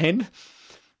and planned,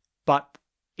 but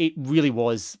it really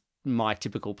was my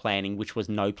typical planning, which was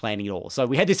no planning at all. So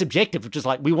we had this objective of just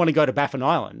like, we want to go to Baffin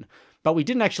Island, but we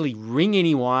didn't actually ring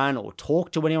anyone or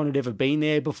talk to anyone who'd ever been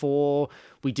there before.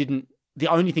 The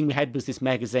only thing we had was this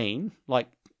magazine, like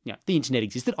the internet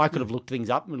existed. I could have looked things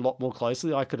up a lot more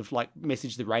closely. I could have like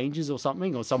messaged the rangers or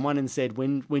something or someone and said,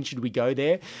 when should we go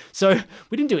there? So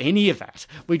we didn't do any of that.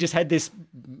 We just had this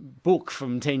book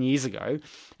from 10 years ago,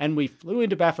 and we flew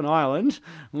into Baffin Island,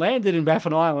 landed in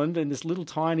Baffin Island in this little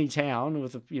tiny town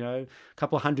with, a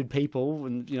couple of hundred people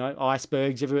and,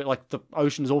 icebergs everywhere. Like the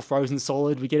ocean's all frozen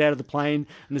solid. We get out of the plane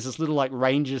and there's this little like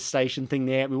ranger station thing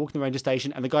there. We walk in the ranger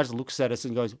station and the guy just looks at us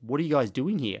and goes, "What are you guys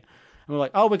doing here?" And we're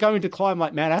like, "Oh, we're going to climb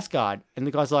like Mount Asgard." And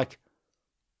the guy's like,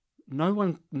 no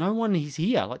one is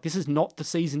here. Like, this is not the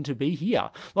season to be here.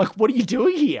 Like, what are you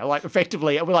doing here? Like,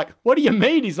 effectively. And we're like, "What do you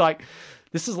mean?" He's like,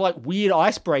 "This is like weird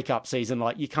ice breakup season.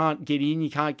 Like, you can't get in, you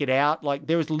can't get out. Like,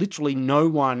 there is literally no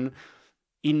one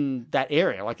in that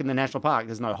area, like in the national park.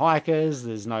 There's no hikers,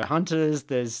 there's no hunters,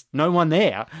 there's no one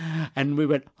there." And we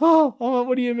went, oh,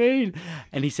 what do you mean?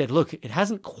 And he said, "Look, it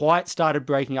hasn't quite started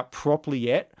breaking up properly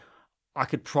yet. I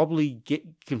could probably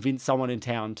convince someone in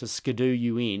town to skidoo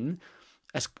you in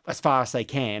as far as they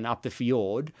can up the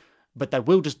fjord, but they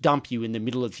will just dump you in the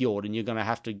middle of the fjord and you're going to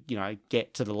have to,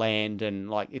 get to the land, and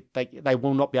like they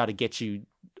will not be able to get you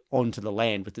onto the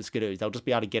land with the skidoos. They'll just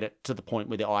be able to get it to the point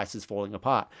where the ice is falling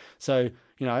apart." So,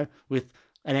 with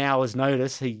an hour's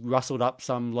notice, he rustled up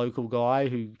some local guy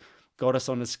who got us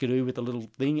on a skidoo with a little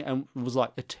thing, and it was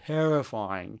like a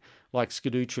terrifying like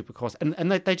skidoo trip across.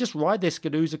 And they just ride their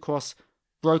skidoos across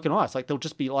broken ice. Like, they'll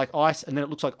just be like ice and then it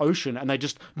looks like ocean, and they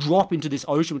just drop into this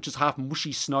ocean which is half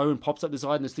mushy snow and pops up the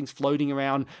side and there's things floating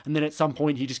around, and then at some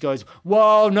point he just goes,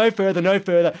 "Whoa, no further,"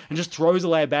 and just throws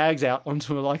all our bags out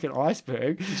onto like an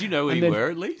iceberg. Did you know where you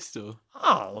were at least? Or?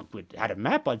 Oh, look, we'd had a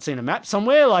map. I'd seen a map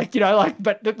somewhere,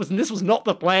 but this was not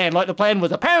the plan. Like, the plan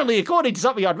was, apparently, according to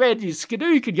something I'd read, your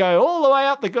skidoo could go all the way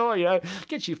up the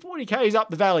gets you 40 k's up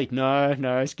the valley.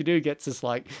 No, skidoo gets us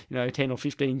 10 or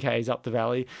 15 k's up the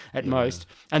valley at most.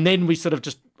 And then we sort of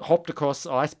just hopped across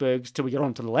icebergs till we got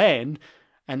onto the land.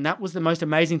 And that was the most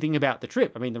amazing thing about the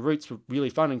trip. I mean, the routes were really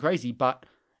fun and crazy, but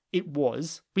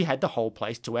we had the whole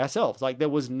place to ourselves. Like, we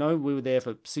were there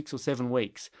for 6 or 7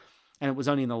 weeks. And it was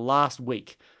only in the last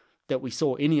week that we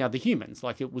saw any other humans.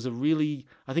 Like, it was I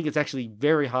think it's actually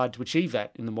very hard to achieve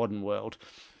that in the modern world.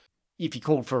 If you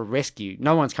called for a rescue,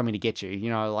 no one's coming to get you.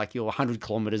 Like, you're 100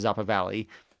 kilometers up a valley.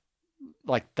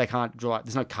 Like, they can't drive,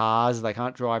 there's no cars, they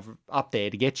can't drive up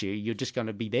there to get you. You're just going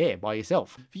to be there by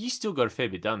yourself. But you still got a fair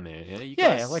bit done there, yeah? You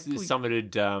guys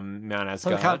summited Mount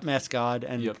Asgard. Mount Asgard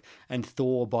and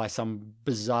Thor by some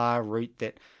bizarre route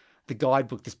that the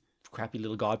guidebook, this crappy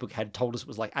little guidebook, had told us it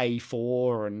was like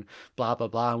A4 and blah blah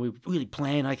blah. And we really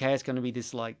planned, okay, it's going to be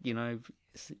this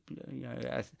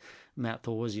Mount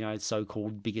Thor's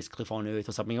so-called biggest cliff on earth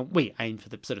or something. And we aimed for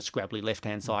the sort of scrabbly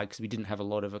left-hand side because we didn't have a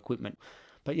lot of equipment.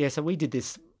 But yeah, so we did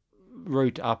this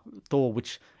route up Thor,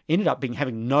 which ended up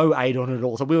having no aid on it at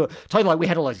all. So we were totally we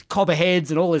had all those copper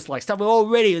heads and all this stuff. We're all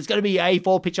ready. There's going to be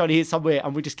A4 pitch on here somewhere,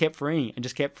 and we just kept freeing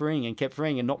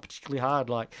and not particularly hard,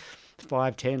 like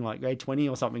 5, 10, like grade 20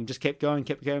 or something. Just kept going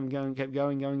all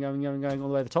the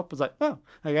way to the top. It was like, oh,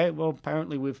 okay, well,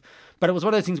 apparently but it was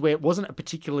one of those things where it wasn't a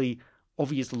particularly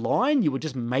obvious line. You were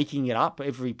just making it up.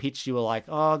 Every pitch you were like,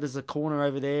 oh, there's a corner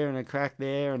over there and a crack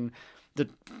there, and the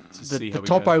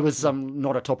topo was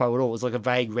not a topo at all. It was like a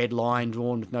vague red line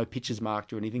drawn with no pitches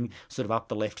marked or anything, sort of up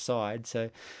the left side. So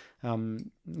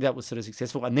that was sort of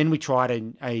successful. And then we tried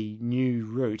a new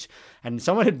route, and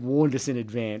someone had warned us in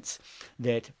advance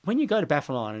that when you go to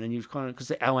Baffin Island, and you've because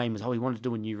our aim was, we wanted to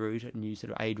do a new route, a new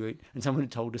sort of aid route, and someone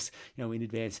had told us, in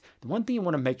advance, the one thing you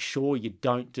want to make sure you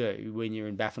don't do when you're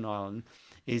in Baffin Island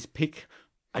is pick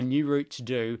a new route to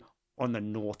do on the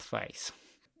north face.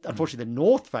 Unfortunately, the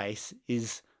north face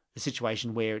is a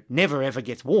situation where it never ever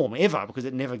gets warm, ever, because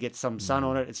it never gets some sun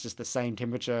on it. It's just the same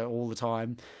temperature all the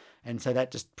time. And so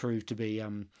that just proved to be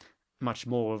much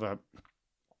more of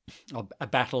a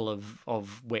battle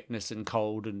of wetness and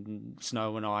cold and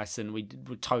snow and ice, and we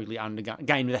were totally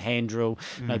game with a hand drill,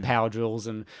 no power drills,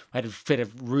 and I had a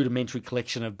rudimentary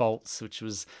collection of bolts, which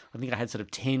was, I think I had sort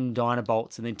of 10 dyna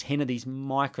bolts and then 10 of these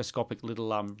microscopic little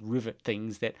rivet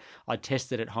things that I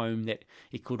tested at home that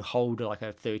it could hold like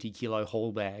a 30-kilo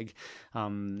haul bag.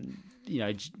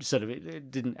 Sort of it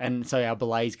didn't, and so our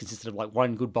belays consisted of like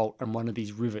one good bolt and one of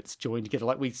these rivets joined together.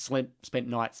 Like, we spent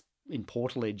nights in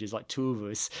portaledges, like 2 of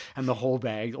us, and the whole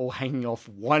bag all hanging off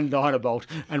one dynabolt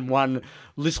and one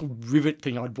little rivet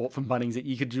thing I'd bought from Bunnings that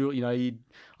you could drill. I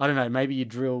don't know, maybe you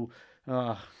drill.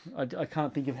 I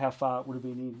can't think of how far it would have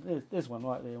been in. There's one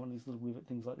right there, one of these little rivet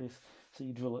things like this. So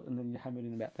you drill it and then you hammer it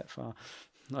in about that far.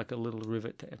 like a little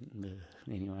rivet.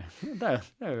 Anyway, they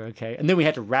were okay. And then we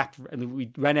had to wrap, and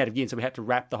we ran out of gear, so we had to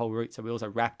wrap the whole route. So we also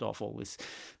wrapped off all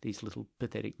these little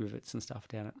pathetic rivets and stuff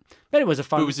down it. But it was a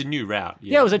fun. But it was a new route.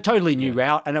 Yeah, it was a totally new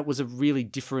route, and it was a really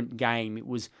different game. It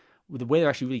was. The weather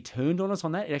actually really turned on us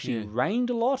on that. It actually rained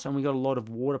a lot, and we got a lot of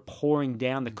water pouring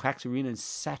down. The cracks were in and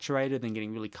saturated, and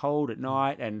getting really cold at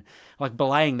night. And like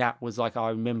belaying that was like,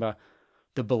 I remember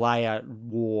the belayer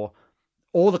wore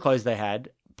all the clothes they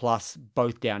had, plus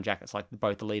both down jackets, like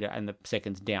both the leader and the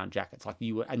second's down jackets. Like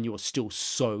you were still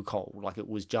so cold. Like it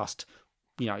was just,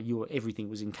 everything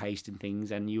was encased in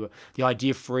things, and the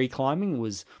idea of free climbing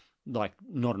was like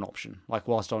not an option. Like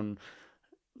whilst on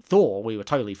Thor, we were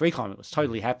totally free climbing. It was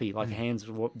totally happy. Like hands,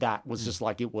 that was just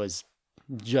like, it was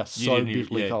just so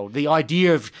bitterly cold. The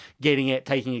idea of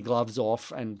taking your gloves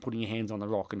off and putting your hands on the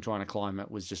rock and trying to climb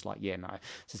it was just like, no,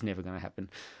 it's just never going to happen.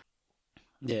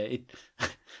 Yeah,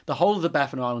 the whole of the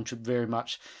Baffin Island trip very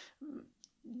much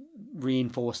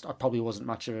reinforced. I probably wasn't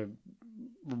much of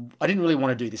I didn't really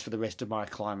want to do this for the rest of my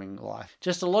climbing life.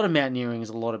 Just a lot of mountaineering is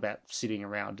a lot about sitting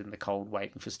around in the cold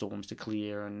waiting for storms to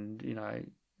clear, and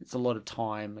it's a lot of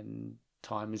time, and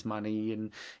time is money,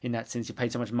 and in that sense you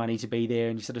paid so much money to be there,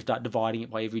 and you sort of start dividing it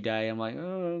by every day. I'm like,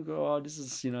 oh god, this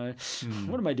is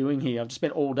what am I doing here? I've just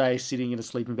spent all day sitting in a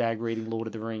sleeping bag reading Lord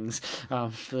of the Rings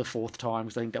for the fourth time,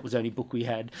 because I think that was the only book we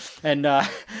had. And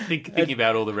thinking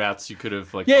about all the routes you could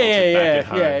have back yeah, at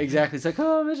home. Yeah, exactly. It's like,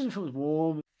 imagine if it was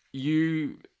warm.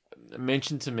 You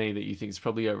mentioned to me that you think it's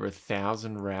probably over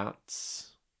 1,000 routes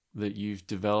that you've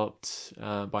developed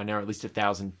by now, or at least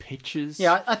 1,000 pitches.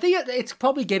 Yeah, I think it's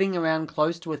probably getting around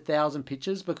close to 1,000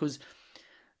 pitches, because,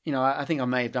 I think I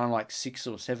may have done like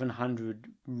 600 or 700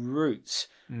 routes,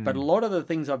 but a lot of the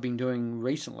things I've been doing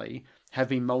recently have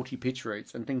been multi-pitch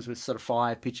routes and things with sort of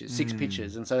 5 pitches, 6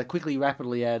 pitches, and so that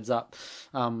rapidly adds up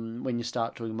when you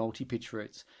start doing multi-pitch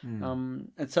routes. And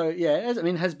so,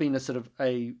 it has been a sort of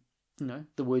a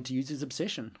the word to use is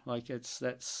obsession. Like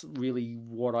that's really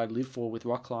what I live for with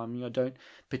rock climbing. I don't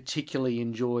particularly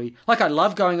enjoy, I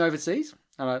love going overseas,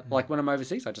 and like when I'm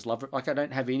overseas, I just love it. Like I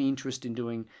don't have any interest in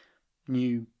doing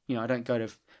new, I don't go to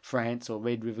France or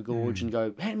Red River Gorge and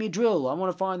go, hand me a drill, I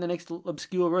want to find the next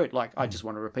obscure route. Like I just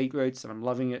want to repeat routes, and I'm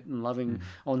loving it and loving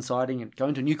on-sighting and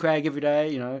going to a new crag every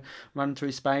day, running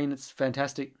through Spain. It's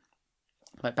fantastic.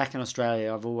 Like back in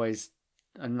Australia,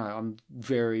 I'm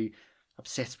very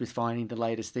obsessed with finding the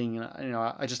latest thing, and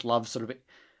I just love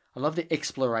I love the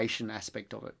exploration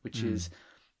aspect of it, which is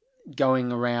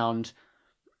going around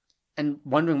and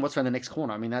wondering what's around the next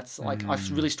corner. I mean, that's like I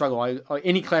really struggle.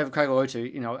 Any crag I go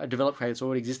to, a developed crag that's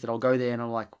already existed, I'll go there and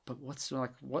I'm like, but what's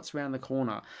around the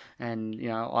corner? And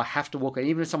I have to walk.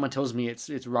 Even if someone tells me it's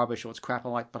rubbish or it's crap,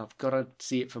 I'm like, but I've got to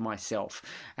see it for myself.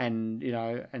 And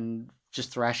and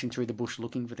just thrashing through the bush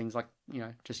looking for things. Like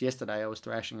just yesterday I was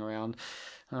thrashing around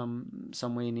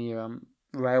somewhere near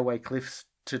railway cliffs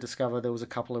to discover there was a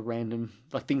couple of random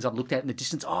things I'd looked at in the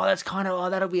distance.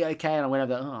 That'll be okay. And I went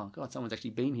over there, oh god, someone's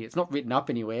actually been here. It's not written up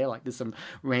anywhere. Like there's some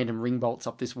random ring bolts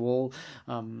up this wall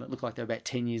that look like they're about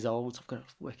 10 years old. So I've got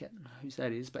to work out whose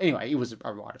that is. But anyway, it was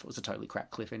alright if it was a totally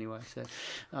crap cliff anyway. So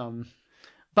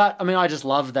but I mean, I just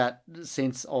love that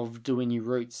sense of doing new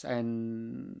routes,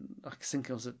 and I think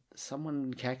it was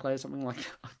someone calculated something like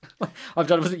I've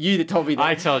done. Was it you that told me that?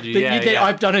 I told you.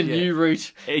 I've done a new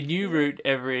route. A new route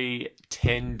every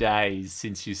 10 days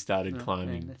since you started climbing.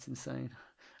 Man, that's insane.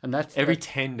 And that's every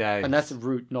 10 days, and that's a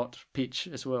route, not pitch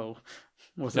as well.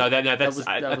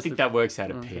 I think that works out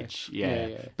of pitch.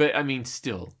 Yeah. But I mean,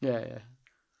 still. Yeah.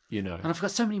 And I've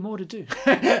got so many more to do.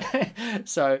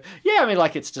 So I mean,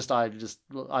 it's just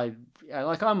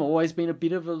I'm always been a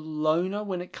bit of a loner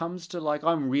when it comes to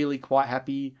I'm really quite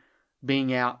happy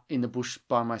being out in the bush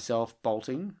by myself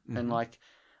bolting, and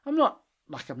I'm not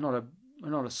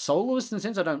a soloist in the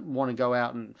sense I don't want to go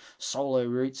out and solo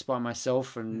routes by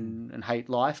myself and hate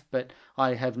life, but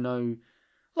I have no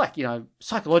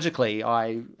psychologically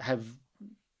I have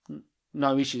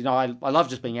no issues. I love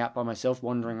just being out by myself,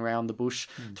 wandering around the bush,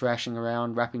 thrashing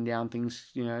around, wrapping down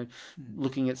things,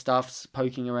 looking at stuff,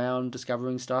 poking around,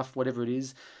 discovering stuff, whatever it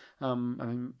is. I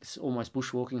mean, it's almost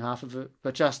bushwalking, half of it,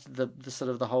 but just the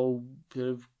sort of the whole bit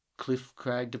of cliff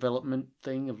crag development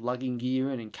thing of lugging gear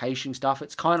and encasing stuff.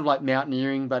 It's kind of like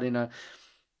mountaineering, but in a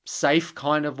safe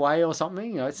kind of way or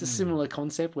something. It's a similar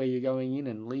concept where you're going in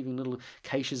and leaving little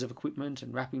caches of equipment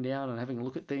and wrapping down and having a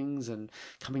look at things and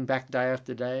coming back day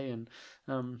after day. And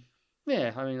I mean,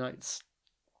 it's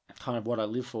kind of what I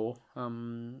live for.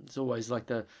 It's always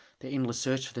the endless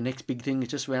search for the next big thing.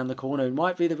 It's just around the corner. It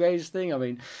might be the greatest thing. I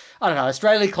mean, I don't know.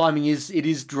 Australia climbing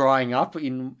is drying up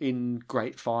in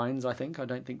great finds. I think. I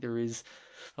don't think there is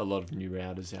a lot of new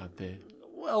routers out there.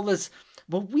 Well,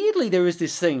 weirdly there is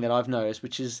this thing that I've noticed,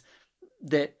 which is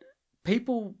that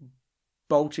people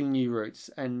bolting new routes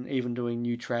and even doing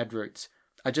new trad routes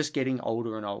are just getting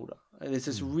older and older. There's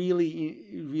this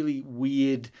really, really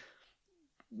weird,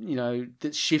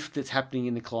 that shift that's happening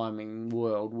in the climbing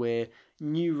world where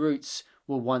new routes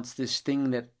were once this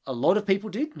thing that a lot of people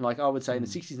did. Like I would say in the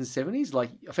 60s and 70s,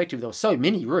 like effectively there were so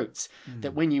many routes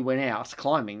that when you went out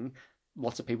climbing,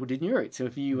 lots of people did new routes. So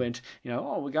if you went,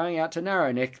 we're going out to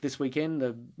Narrowneck this weekend,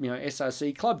 the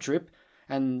SRC club trip,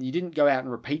 and you didn't go out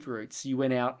and repeat routes. You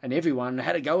went out and everyone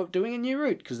had a go at doing a new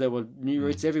route because there were new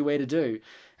routes everywhere to do.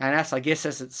 And I guess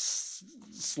as it's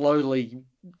slowly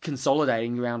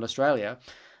consolidating around Australia,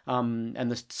 and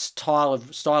the style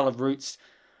of routes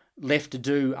left to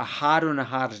do are harder and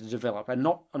harder to develop. And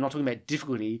I'm not talking about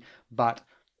difficulty, but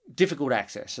difficult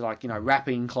access, like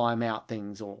wrapping climb out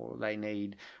things, or they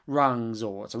need rungs,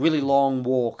 or it's a really long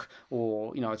walk,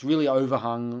 or it's really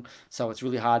overhung, so it's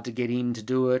really hard to get in to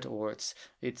do it, or it's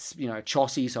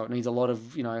chossy, so it needs a lot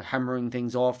of hammering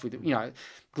things off with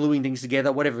gluing things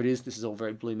together, whatever it is. This is all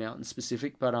very Blue Mountain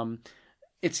specific, but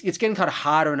it's getting kind of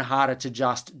harder and harder to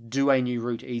just do a new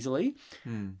route easily.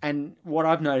 And what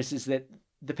I've noticed is that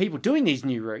the people doing these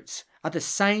new routes are the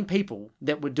same people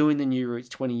that were doing the new routes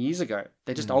 20 years ago.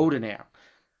 They're just older now.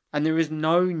 And there is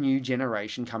no new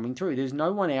generation coming through. There's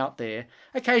no one out there.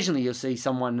 Occasionally you'll see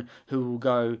someone who will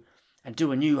go and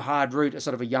do a new hard route. A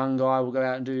sort of a young guy will go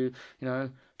out and do,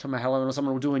 Tom O'Halloran or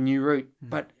someone will do a new route.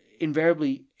 But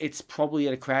invariably it's probably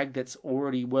at a crag that's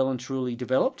already well and truly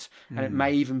developed. And it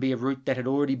may even be a route that had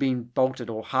already been bolted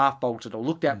or half bolted or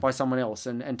looked at by someone else.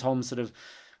 And Tom sort of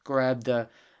grabbed the,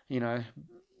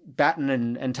 baton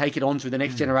and take it on through the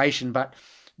next generation, but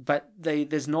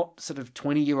there's not sort of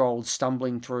 20-year-olds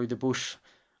stumbling through the bush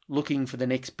looking for the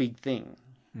next big thing.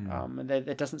 And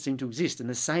that doesn't seem to exist. And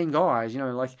the same guys,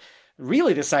 like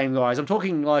really the same guys. I'm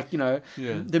talking like,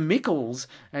 the Mickles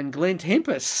and Glenn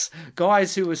Tempest,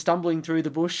 guys who were stumbling through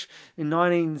the bush in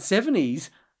 1970s,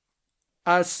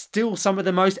 are still some of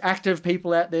the most active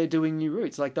people out there doing new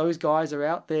routes. Like those guys are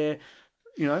out there,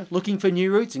 looking for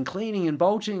new routes and cleaning and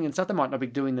bolting and stuff. They might not be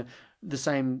doing the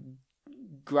same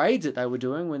grades that they were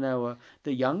doing when they were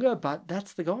the younger, but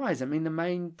that's the guys. I mean, the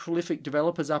main prolific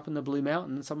developers up in the Blue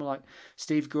Mountains, someone like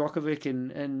Steve Gorokovic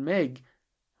and Meg,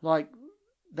 like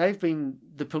they've been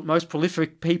the most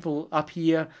prolific people up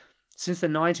here since the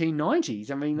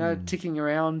 1990s. I mean, they're ticking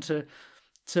around to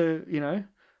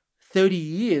 30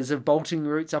 years of bolting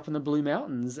routes up in the Blue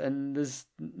Mountains, and there's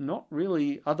not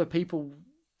really other people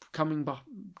coming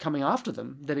after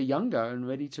them that are younger and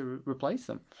ready to replace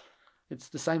them. It's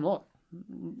the same lot,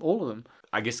 all of them.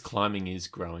 I guess climbing is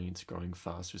growing. It's growing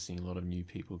fast. We're seeing a lot of new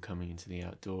people coming into the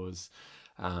outdoors.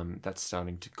 That's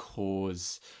starting to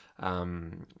cause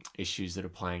issues that are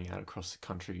playing out across the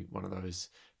country, one of those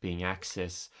being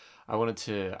access. I wanted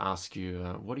to ask you,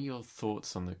 what are your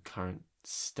thoughts on the current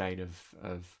state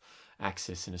of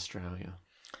access in Australia,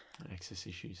 access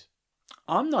issues?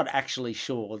 I'm not actually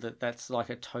sure that that's like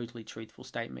a totally truthful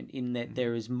statement, in that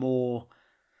there is more,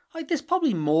 like there's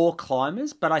probably more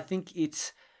climbers, but I think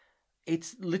it's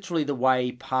literally the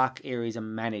way park areas are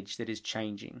managed that is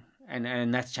changing,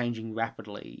 and that's changing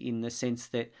rapidly, in the sense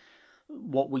that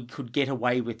what we could get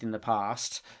away with in the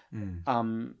past,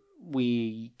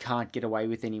 we can't get away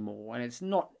with anymore. And it's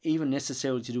not even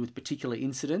necessarily to do with particular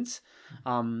incidents.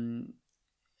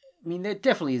 I mean, there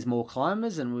definitely is more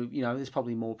climbers, and there's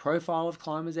probably more profile of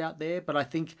climbers out there. But I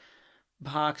think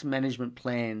parks management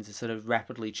plans are sort of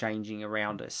rapidly changing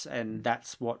around us, and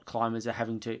that's what climbers are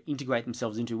having to integrate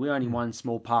themselves into. We're only one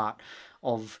small part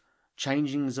of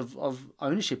changings of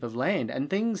ownership of land, and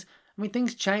things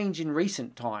change in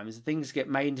recent times. Things get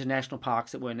made into national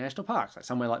parks that weren't national parks, like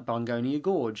somewhere like Bungonia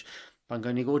Gorge.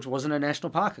 Bungonia Gorge wasn't a national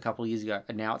park a couple of years ago,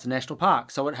 and now it's a national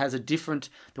park. So it has the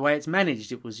way it's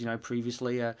managed. It was,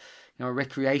 previously a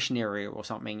recreation area or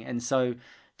something. And so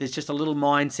there's just a little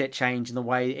mindset change in the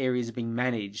way areas are being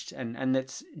managed. And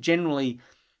that's generally,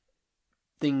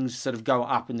 things sort of go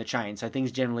up in the chain. So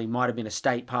things generally might have been a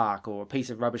state park or a piece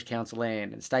of rubbish council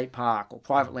land and state park or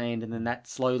private land, and then that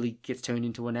slowly gets turned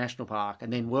into a national park,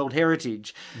 and then World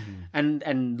Heritage,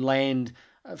 and land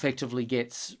effectively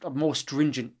gets a more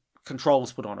stringent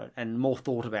controls put on it and more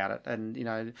thought about it,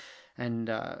 and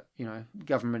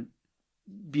government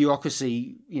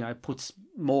bureaucracy puts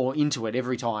more into it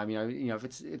every time. If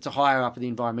it's a higher up of the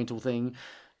environmental thing,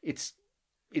 it's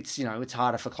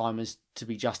harder for climbers to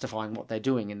be justifying what they're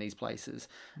doing in these places.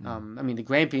 I mean, the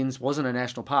Grampians wasn't a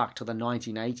national park till the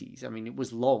 1980s. I mean, it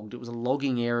was logged. It was a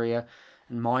logging area,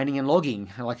 and mining and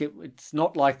logging. Like it's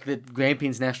not like the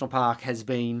Grampians National Park has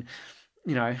been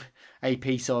a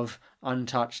piece of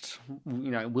untouched,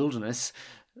 wilderness.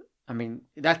 I mean,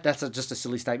 that's just a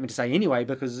silly statement to say anyway,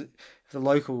 because if the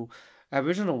local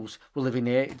Aboriginals were living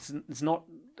there, it's not.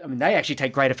 I mean, they actually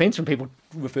take great offence when people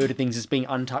refer to things as being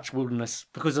untouched wilderness,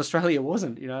 because Australia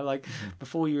wasn't.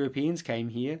 Before Europeans came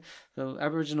here, the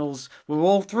Aboriginals were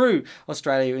all through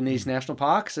Australia in these national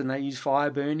parks, and they used fire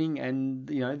burning, and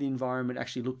the environment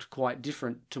actually looked quite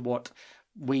different to what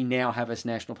we now have as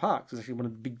national parks. Actually, one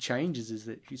of the big changes is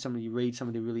that if you read some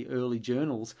of the really early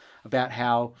journals about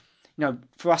how,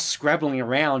 for us scrabbling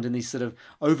around in these sort of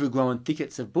overgrown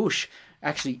thickets of bush,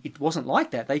 actually it wasn't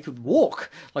like that. They could walk.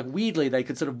 Like, weirdly, they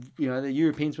could sort of, the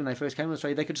Europeans, when they first came to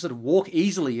Australia, they could sort of walk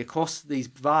easily across these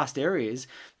vast areas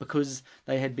because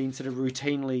they had been sort of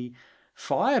routinely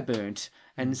fire burnt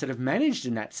and sort of managed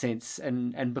in that sense,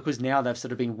 and because now they've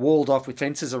sort of been walled off with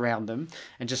fences around them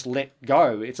and just let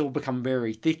go, it's all become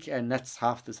very thick. And that's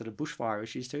half the sort of bushfire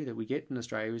issues too that we get in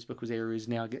Australia, is because areas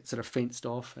now get sort of fenced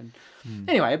off. And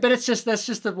anyway, but that's just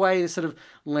the way the sort of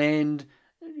land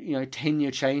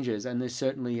tenure changes. And there's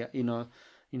certainly in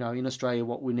Australia,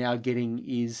 what we're now getting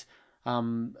is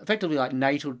effectively like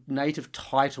native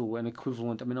title and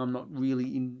equivalent. I mean, I'm not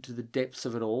really into the depths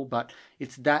of it all, but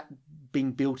it's that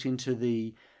being built into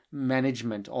the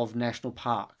management of national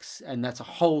parks, and that's a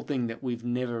whole thing that we've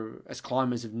never, as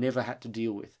climbers, have never had to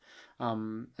deal with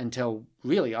until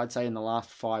really, I'd say, in the last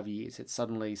 5 years. It's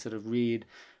suddenly sort of reared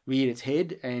its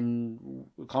head, and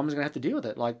climbers are going to have to deal with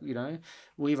it. Like,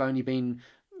 we've only been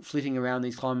flitting around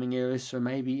these climbing areas for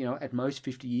maybe, at most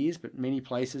 50 years, but many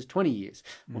places 20 years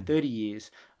or 30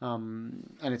 years. And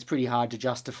it's pretty hard to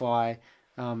justify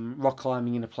rock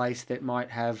climbing in a place that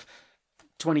might have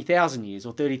 20,000 years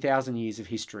or 30,000 years of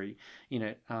history in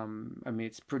it. I mean,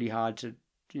 it's pretty hard to,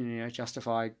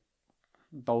 justify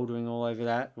bouldering all over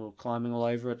that, or climbing all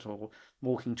over it, or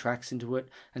walking tracks into it.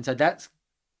 And so that's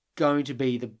going to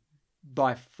be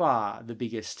by far the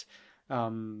biggest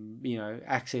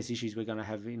access issues we're going to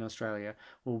have in Australia,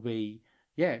 will be,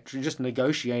 just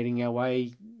negotiating our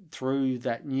way through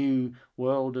that new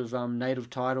world of native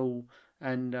title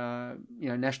and,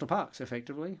 national parks,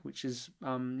 effectively, which is,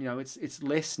 it's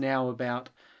less now about,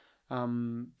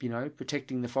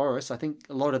 protecting the forests. I think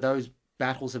a lot of those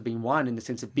battles have been won in the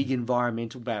sense of big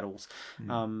environmental battles. We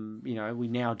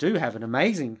now do have an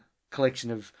amazing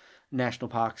collection of national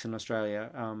parks in Australia,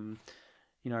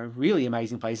 really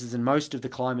amazing places. And most of the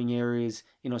climbing areas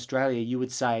in Australia, you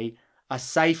would say, are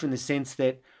safe in the sense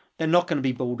that they're not going to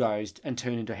be bulldozed and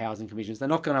turned into housing commissions. They're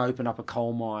not going to open up a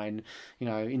coal mine,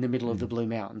 in the middle of the Blue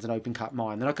Mountains, an open cut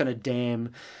mine. They're not going to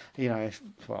dam, they are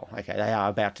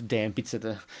about to dam bits of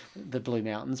the Blue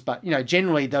Mountains. But,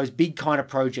 generally those big kind of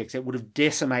projects that would have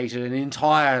decimated an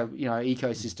entire,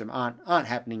 ecosystem aren't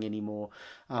happening anymore.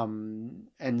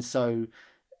 And so,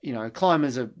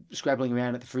 climbers are scrabbling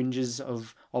around at the fringes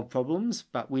of problems,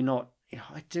 but we're not.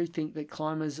 I do think that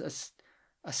climbers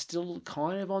are still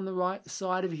kind of on the right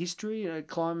side of history.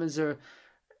 Climbers are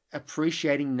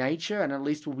appreciating nature, and at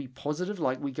least will be positive.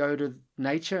 Like, we go to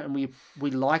nature and we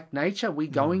like nature. We're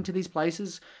going to these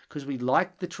places because we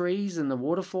like the trees and the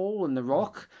waterfall and the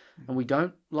rock, and we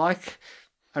don't like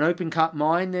an open cut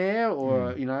mine there,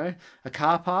 or a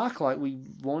car park. Like, we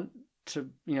want to,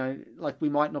 we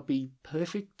might not be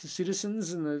perfect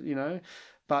citizens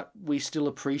but we're still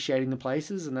appreciating the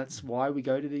places, and that's why we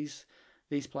go to these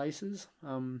places.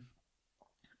 So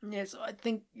I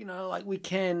think, we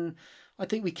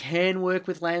can work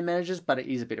with land managers, but it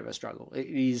is a bit of a struggle. It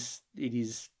is,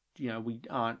 we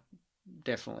aren't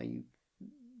definitely,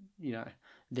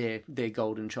 their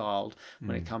golden child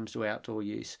when it comes to outdoor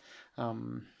use.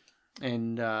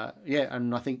 And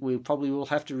I think we probably will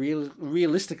have to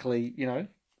realistically,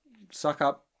 suck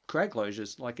up crag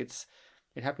closures. Like,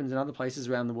 it happens in other places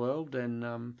around the world,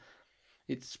 and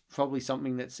it's probably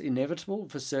something that's inevitable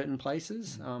for certain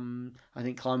places. I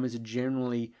think climbers are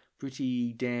generally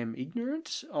pretty damn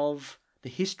ignorant of the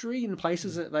history in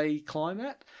places that they climb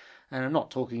at. And I'm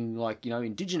not talking like,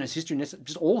 Indigenous history,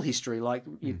 just all history. Like,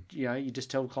 you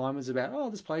just tell climbers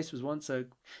about, this place was once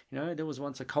there was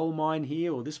once a coal mine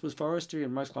here, or this was forestry.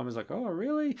 And most climbers are like, oh,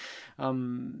 really?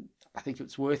 I think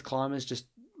it's worth climbers just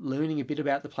learning a bit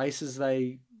about the places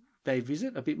they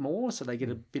visit a bit more, so they get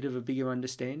a bit of a bigger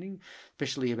understanding,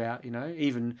 especially about,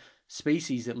 even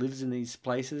species that lives in these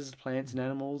places, plants and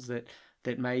animals that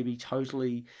may be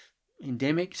totally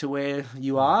endemic to where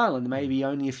you are, and maybe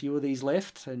only a few of these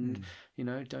left, and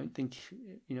don't think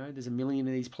there's a million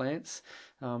of these plants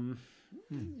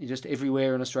just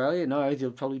everywhere in Australia. No,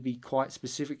 there'll probably be quite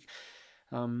specific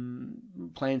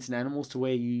plants and animals to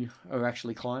where you are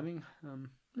actually climbing.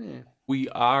 Yeah. We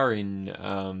are in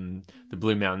the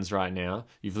Blue Mountains right now.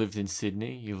 You've lived in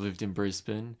Sydney. You've lived in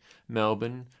Brisbane,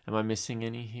 Melbourne. Am I missing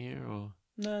any here, or?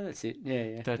 No, that's it.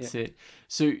 Yeah. That's it.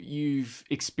 So you've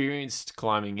experienced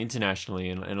climbing internationally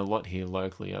and a lot here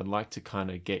locally. I'd like to kind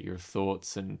of get your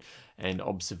thoughts and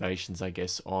observations, I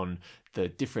guess, on the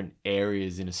different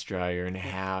areas in Australia and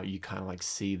how you kind of like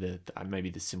see the maybe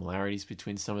the similarities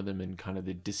between some of them and kind of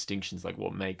the distinctions, like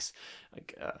what makes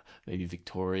like maybe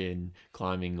Victorian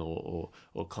climbing or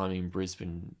climbing in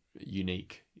Brisbane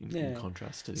unique in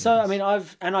contrast to the So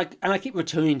others. I mean, I keep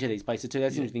returning to these places too.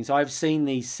 That's interesting. So I've seen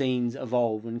these scenes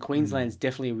evolve, and Queensland's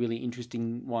definitely a really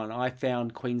interesting one. I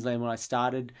found Queensland when I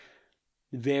started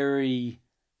very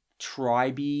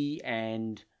tribey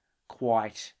and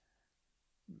quite,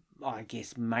 I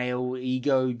guess, male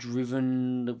ego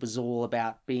driven. It was all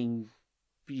about being,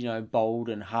 bold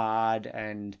and hard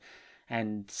and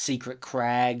secret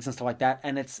crags and stuff like that.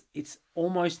 And it's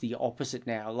almost the opposite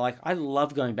now. Like, I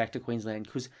love going back to Queensland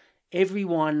because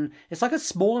everyone, it's like a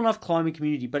small enough climbing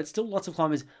community, but it's still lots of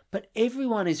climbers, but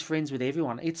everyone is friends with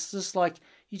everyone. It's just like,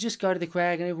 you just go to the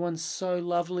crag and everyone's so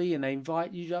lovely and they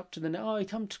invite you up to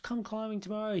come climbing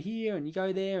tomorrow here, and you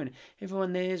go there and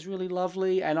everyone there is really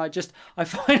lovely. And I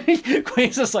find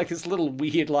Queensland's like this little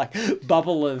weird like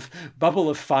bubble of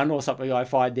fun or something I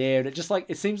find there. And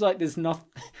it seems like there's nothing.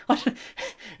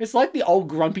 It's like the old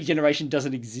grumpy generation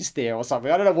doesn't exist there or something.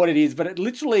 I don't know what it is, but it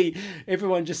literally,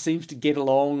 everyone just seems to get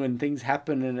along and things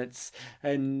happen,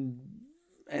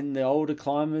 and the older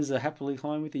climbers are happily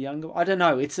climbing with the younger. I don't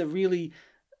know. It's a really,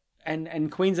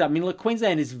 and Queensland. I mean, look,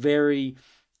 Queensland is very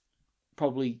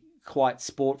probably quite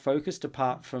sport focused,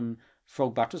 apart from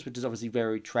Frog Buttress, which is obviously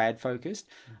very trad focused.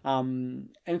 And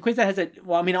Queensland has it.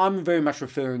 Well, I mean, I'm very much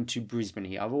referring to Brisbane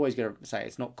here. I've always got to say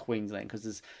it's not Queensland because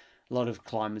there's a lot of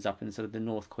climbers up in sort of the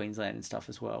North Queensland and stuff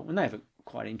as well, and they have a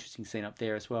quite interesting scene up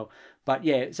there as well. But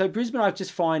yeah, so Brisbane, I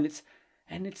just find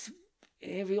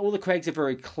all the crags are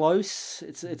very close.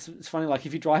 It's funny, like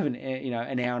if you drive an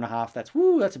hour and a half, that's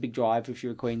a big drive if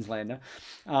you're a Queenslander.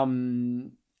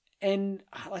 And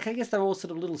like I guess they're all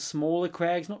sort of little smaller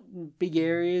crags, not big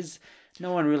areas.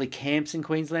 No one really camps in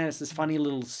Queensland. It's this funny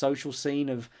little social scene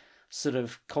of sort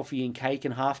of coffee and cake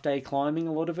and half day climbing,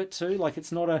 a lot of it too. Like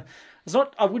it's not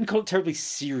I wouldn't call it terribly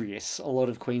serious, a lot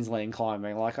of Queensland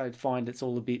climbing. Like I find it's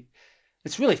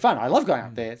really fun. I love going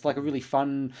up there. It's like a really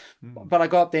fun, but I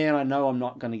go up there and I know I'm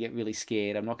not going to get really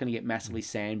scared. I'm not going to get massively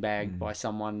sandbagged by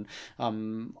someone.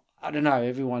 I don't know.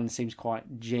 Everyone seems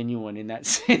quite genuine in that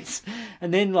sense.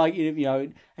 And then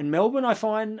and Melbourne, I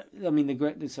find, I mean,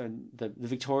 the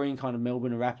Victorian kind of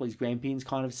Melbourne Arapalis Grampians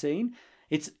kind of scene.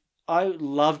 I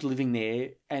loved living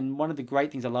there. And one of the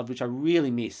great things I loved, which I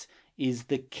really miss, is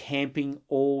the camping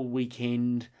all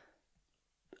weekend.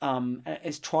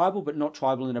 It's tribal, but not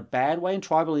tribal in a bad way. And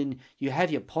tribal in, you have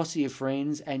your posse of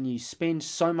friends and you spend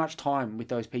so much time with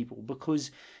those people because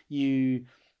you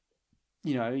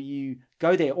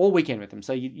go there all weekend with them.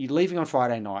 So you're leaving on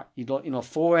Friday night. You've got, a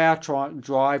 4-hour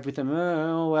drive with them,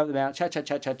 all out the mountain,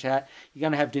 chat. You're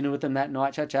going to have dinner with them that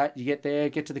night, chat. You get there,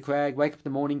 get to the crag, wake up in the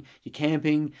morning, you're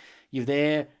camping, you're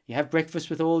there, you have breakfast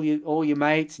with all your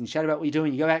mates and chat about what you're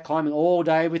doing. You go out climbing all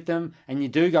day with them, and you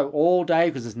do go all day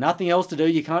because there's nothing else to do.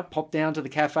 You can't pop down to the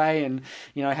cafe and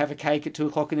have a cake at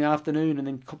 2:00 in the afternoon and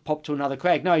then pop to another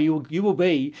crag. No, you will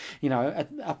be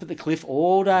up at the cliff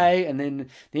all day, and then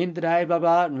at the end of the day, blah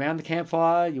blah, and around the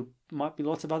campfire, you might be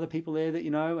lots of other people there that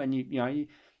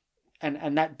and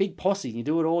and that big posse, you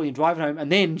do it all, you drive it home,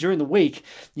 and then during the week,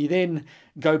 you then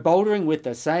go bouldering with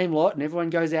the same lot, and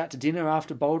everyone goes out to dinner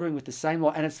after bouldering with the same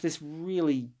lot, and it's this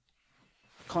really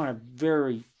kind of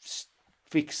very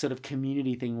fixed sort of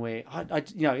community thing where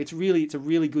it's a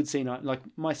really good scene. Like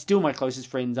my closest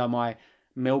friends are my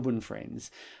Melbourne friends,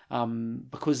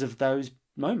 because of those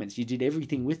moments. You did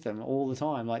everything with them all the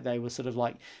time. Like they were sort of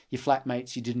like your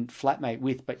flatmates you didn't flatmate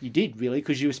with, but you did really,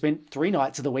 because you spent 3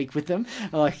 nights of the week with them,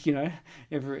 like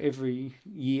every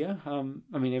year.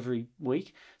 Every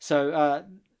week. So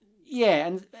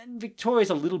and Victoria's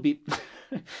a little bit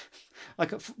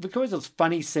like Victoria's a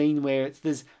funny scene where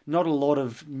there's not a lot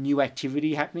of new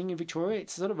activity happening in Victoria.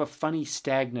 It's sort of a funny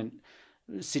stagnant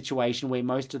situation where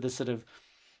most of the sort of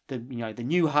the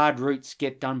new hard routes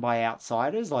get done by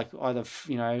outsiders, like either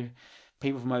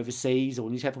people from overseas or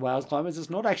New South Wales climbers. There's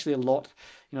not actually a lot.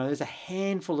 There's a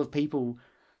handful of people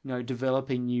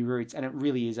developing new routes, and it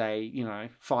really is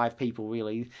 5 people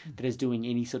really that is doing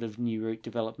any sort of new route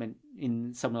development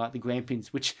in somewhere like the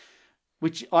Grampians, which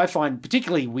I find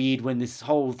particularly weird when this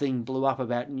whole thing blew up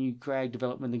about new crag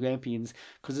development in the Grampians,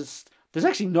 because it's there's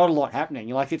actually not a lot happening.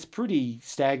 Like, it's pretty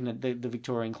stagnant, the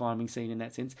Victorian climbing scene in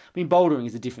that sense. I mean, bouldering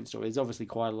is a different story. There's obviously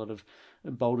quite a lot of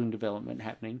bouldering development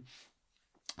happening.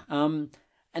 And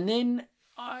then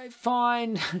I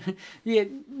find,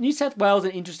 New South Wales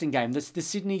an interesting game. The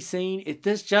Sydney scene,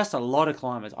 there's just a lot of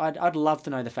climbers. I'd love to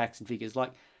know the facts and figures.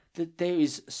 Like, there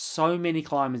is so many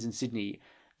climbers in Sydney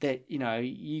that,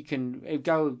 you can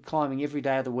go climbing every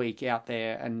day of the week out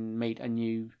there and meet a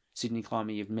new Sydney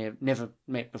climber you've never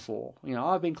met before.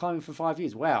 I've been climbing for 5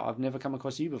 years. Wow, I've never come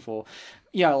across you before.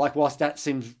 Like, whilst that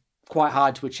seems quite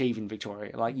hard to achieve in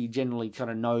Victoria, like, you generally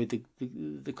kind of know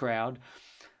the crowd.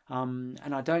 And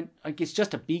it's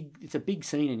just it's a big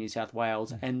scene in New South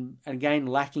Wales, and again,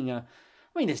 lacking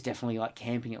there's definitely like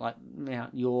camping at like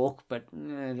Mount York, but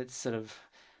that's sort of,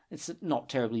 it's not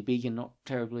terribly big and not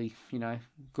terribly,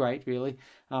 great really.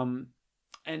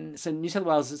 And so New South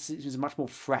Wales is much more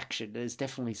fractured. There's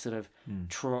definitely sort of,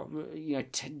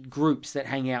 groups that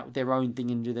hang out with their own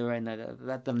thing and do their own.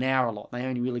 The Nowra lot. They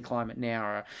only really climb at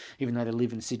Nowra, even though they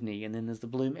live in Sydney. And then there's the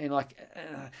Bloom, and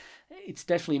it's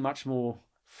definitely much more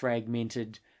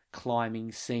fragmented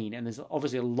climbing scene. And there's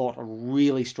obviously a lot of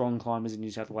really strong climbers in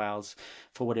New South Wales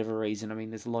for whatever reason. I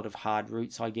mean, there's a lot of hard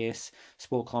routes, I guess.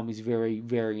 Sport climbing is very,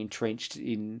 very entrenched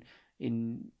in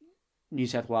New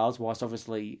South Wales, whilst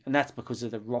obviously, and that's because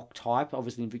of the rock type.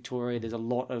 Obviously in Victoria, there's a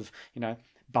lot of,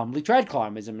 bumbly trad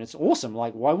climbers. I mean, it's awesome.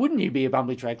 Like, why wouldn't you be a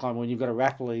bumbly trad climber when you've got a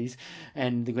Rapparees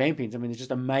and the Grampians? I mean, there's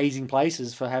just amazing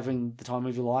places for having the time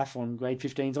of your life on grade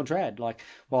 15s on trad. Like,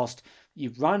 whilst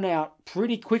you've run out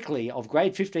pretty quickly of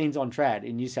grade 15s on trad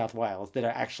in New South Wales that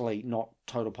are actually not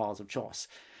total piles of choss.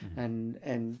 Mm-hmm.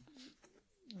 And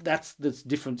that's the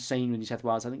different scene in New South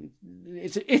Wales. I think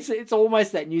it's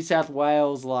almost that New South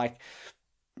Wales, like,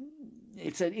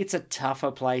 it's a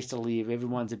tougher place to live.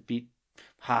 Everyone's a bit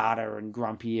harder and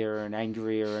grumpier and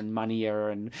angrier and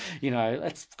moneyer, and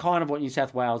that's kind of what New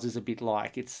South Wales is a bit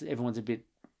like. Everyone's a bit,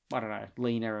 I don't know,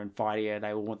 leaner and fightier.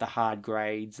 They all want the hard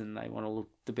grades and they want to look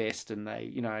the best, and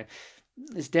they,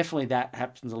 there's definitely that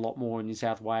happens a lot more in New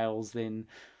South Wales than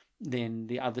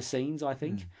the other scenes, I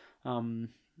think.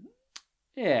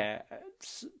 Yeah,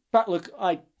 but look,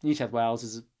 New South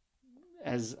Wales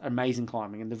has amazing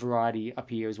climbing, and the variety up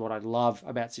here is what I love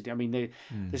about Sydney. I mean,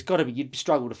 there's got to be, you'd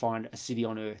struggle to find a city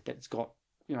on earth that's got,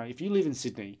 if you live in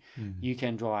Sydney, you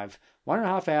can drive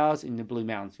 1.5 hours in the Blue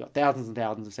Mountains. You've got thousands and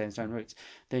thousands of sandstone routes.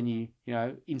 Then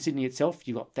in Sydney itself,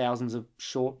 you've got thousands of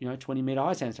short, 20-metre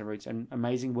high sandstone routes and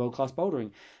amazing world-class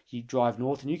bouldering. You drive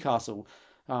north to Newcastle,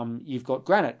 you've got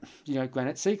granite,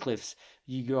 granite sea cliffs.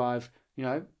 You drive,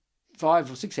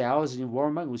 5 or 6 hours in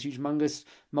Warrumunga's humongous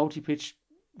multi-pitch,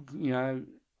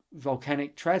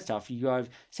 volcanic trad stuff. You drive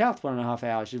south 1.5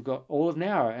 hours. You've got all of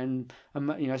Nowra and some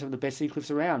of the best sea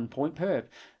cliffs around, Point Perp.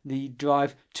 You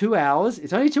drive 2 hours.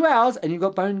 It's only 2 hours, and you've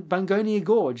got Bungonia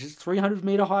Gorge. It's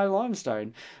 300-metre high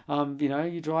limestone.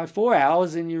 You drive 4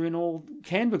 hours, and you're in all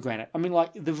Canberra granite. I mean,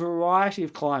 like, the variety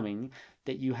of climbing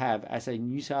that you have as a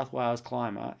New South Wales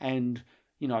climber, and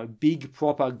big,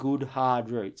 proper, good,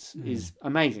 hard routes is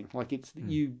amazing. Like,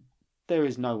 there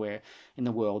is nowhere in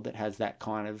the world that has that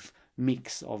kind of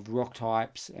mix of rock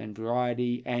types and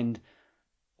variety and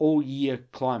all year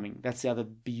climbing. That's the other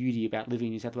beauty about living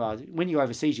in New South Wales. When you're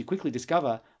overseas, you quickly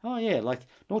discover, like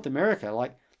North America,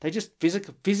 like, they just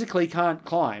physically can't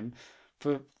climb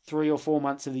for 3 or 4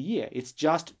 months of the year. It's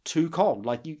just too cold.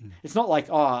 Like, it's not like,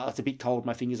 it's a bit cold,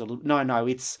 my fingers are no,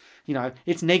 it's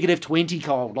it's -20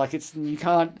 cold. Like, you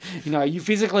can't, you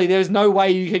physically, there's no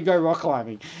way you can go rock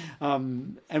climbing.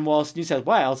 And whilst New South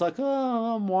Wales, like,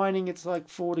 I'm whining, it's like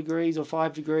 4 degrees or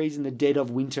 5 degrees in the dead of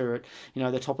winter at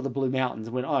the top of the Blue Mountains,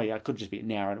 when it could just be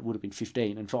an hour and it would have been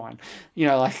 15 and fine.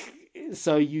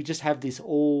 So you just have this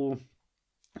all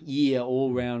year,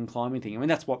 all round climbing thing. I mean,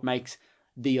 that's what makes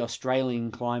the Australian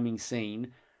climbing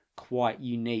scene quite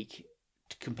unique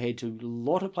compared to a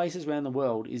lot of places around the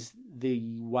world, is the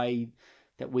way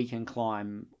that we can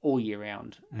climb all year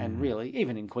round. And really,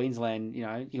 even in Queensland, you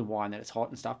can whine that it's hot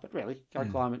and stuff, but really, go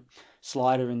climb it,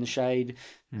 slider in the shade,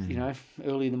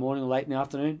 early in the morning or late in the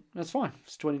afternoon, that's fine.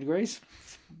 It's 20 degrees.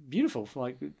 It's beautiful.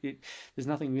 Like, there's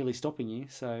nothing really stopping you.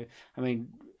 So, I mean,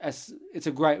 it's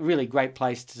a really great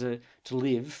place to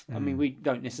live. I mean, we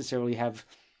don't necessarily have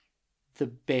the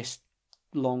best,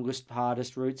 longest,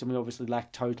 hardest routes, and we obviously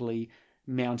lack totally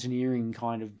mountaineering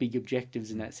kind of big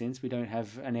objectives in that sense. We don't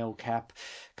have an El Cap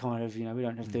kind of, we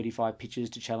don't have 35 pitches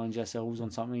to challenge ourselves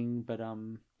on something, but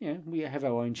we have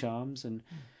our own charms, and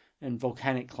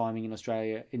volcanic climbing in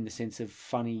Australia, in the sense of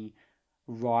funny,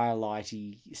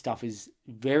 rhyolite-y stuff, is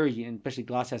very, and especially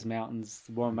Glasshouse Mountains,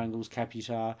 Warrumungal's,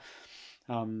 Caputar,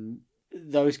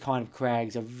 those kind of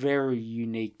crags are very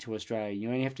unique to Australia. You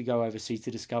only have to go overseas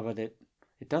to discover that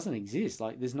it doesn't exist.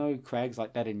 Like, there's no crags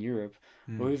like that in Europe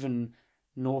or even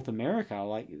North America.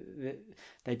 Like,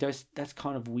 they just, that's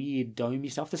kind of weird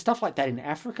domey stuff. There's stuff like that in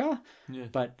Africa,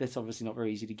 but that's obviously not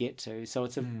very easy to get to. So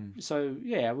it's so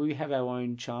yeah, we have our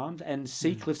own charms. And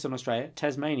sea cliffs in Australia,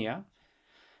 Tasmania,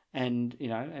 and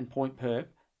and Point Perp,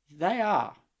 they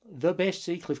are the best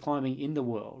sea cliff climbing in the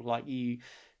world. Like, you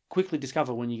quickly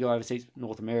discover when you go overseas,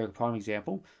 North America, prime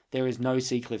example, there is no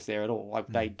sea cliffs there at all. Like,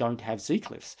 they don't have sea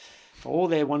cliffs. For all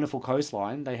their wonderful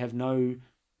coastline, they have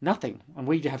nothing. And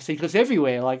we have sea cliffs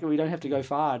everywhere. Like, we don't have to go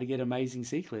far to get amazing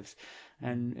sea cliffs.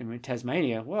 And in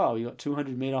Tasmania, well, you got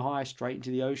 200 meter high straight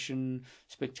into the ocean,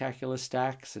 spectacular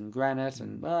stacks and granite,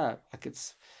 and like,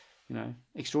 it's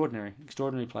extraordinary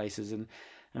places. And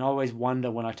I always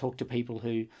wonder when I talk to people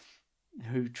who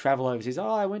travel overseas. Oh,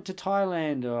 I went to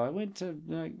Thailand, or I went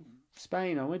to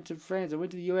Spain, I went to France, I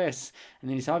went to the US, and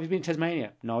then you say, "Have you been to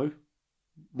Tasmania?" No.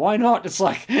 Why not? It's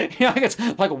like it's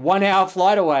like a 1 hour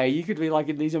flight away. You could be like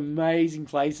in these amazing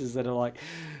places that are like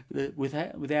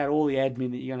without all the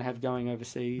admin that you're going to have going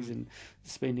overseas and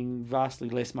spending vastly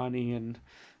less money and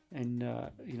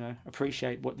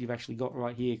appreciate what you've actually got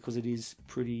right here, because it is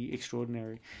pretty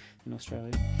extraordinary in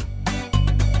Australia.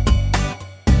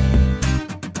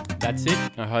 That's it.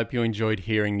 I hope you enjoyed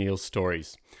hearing Neil's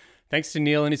stories. Thanks to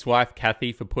Neil and his wife,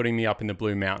 Kathy, for putting me up in the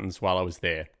Blue Mountains while I was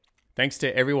there. Thanks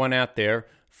to everyone out there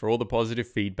for all the positive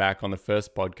feedback on the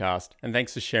first podcast, and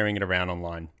thanks for sharing it around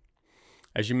online.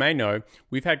 As you may know,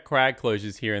 we've had crag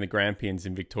closures here in the Grampians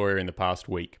in Victoria in the past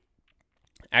week.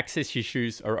 Access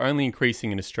issues are only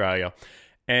increasing in Australia,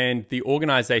 and the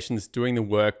organisations doing the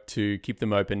work to keep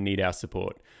them open need our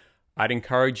support. I'd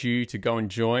encourage you to go and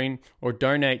join or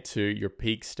donate to your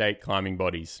peak state climbing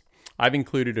bodies. I've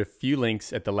included a few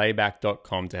links at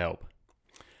thelayback.com to help.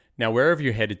 Now, wherever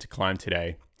you're headed to climb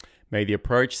today, may the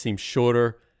approach seem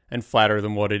shorter and flatter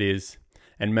than what it is,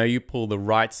 and may you pull the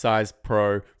right size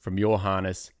pro from your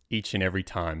harness each and every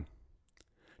time.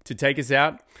 To take us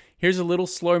out, here's a little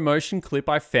slow motion clip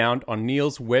I found on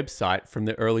Neil's website from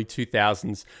the early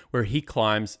 2000s where he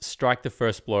climbs Strike the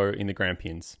First Blow in the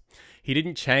Grampians. He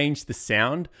didn't change the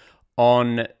sound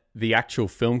on the actual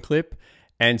film clip,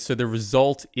 and so the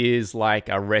result is like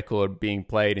a record being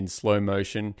played in slow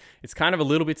motion. It's kind of a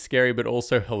little bit scary, but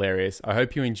also hilarious. I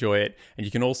hope you enjoy it, and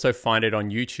you can also find it on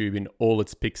YouTube in all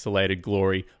its pixelated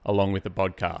glory, along with the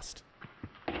podcast.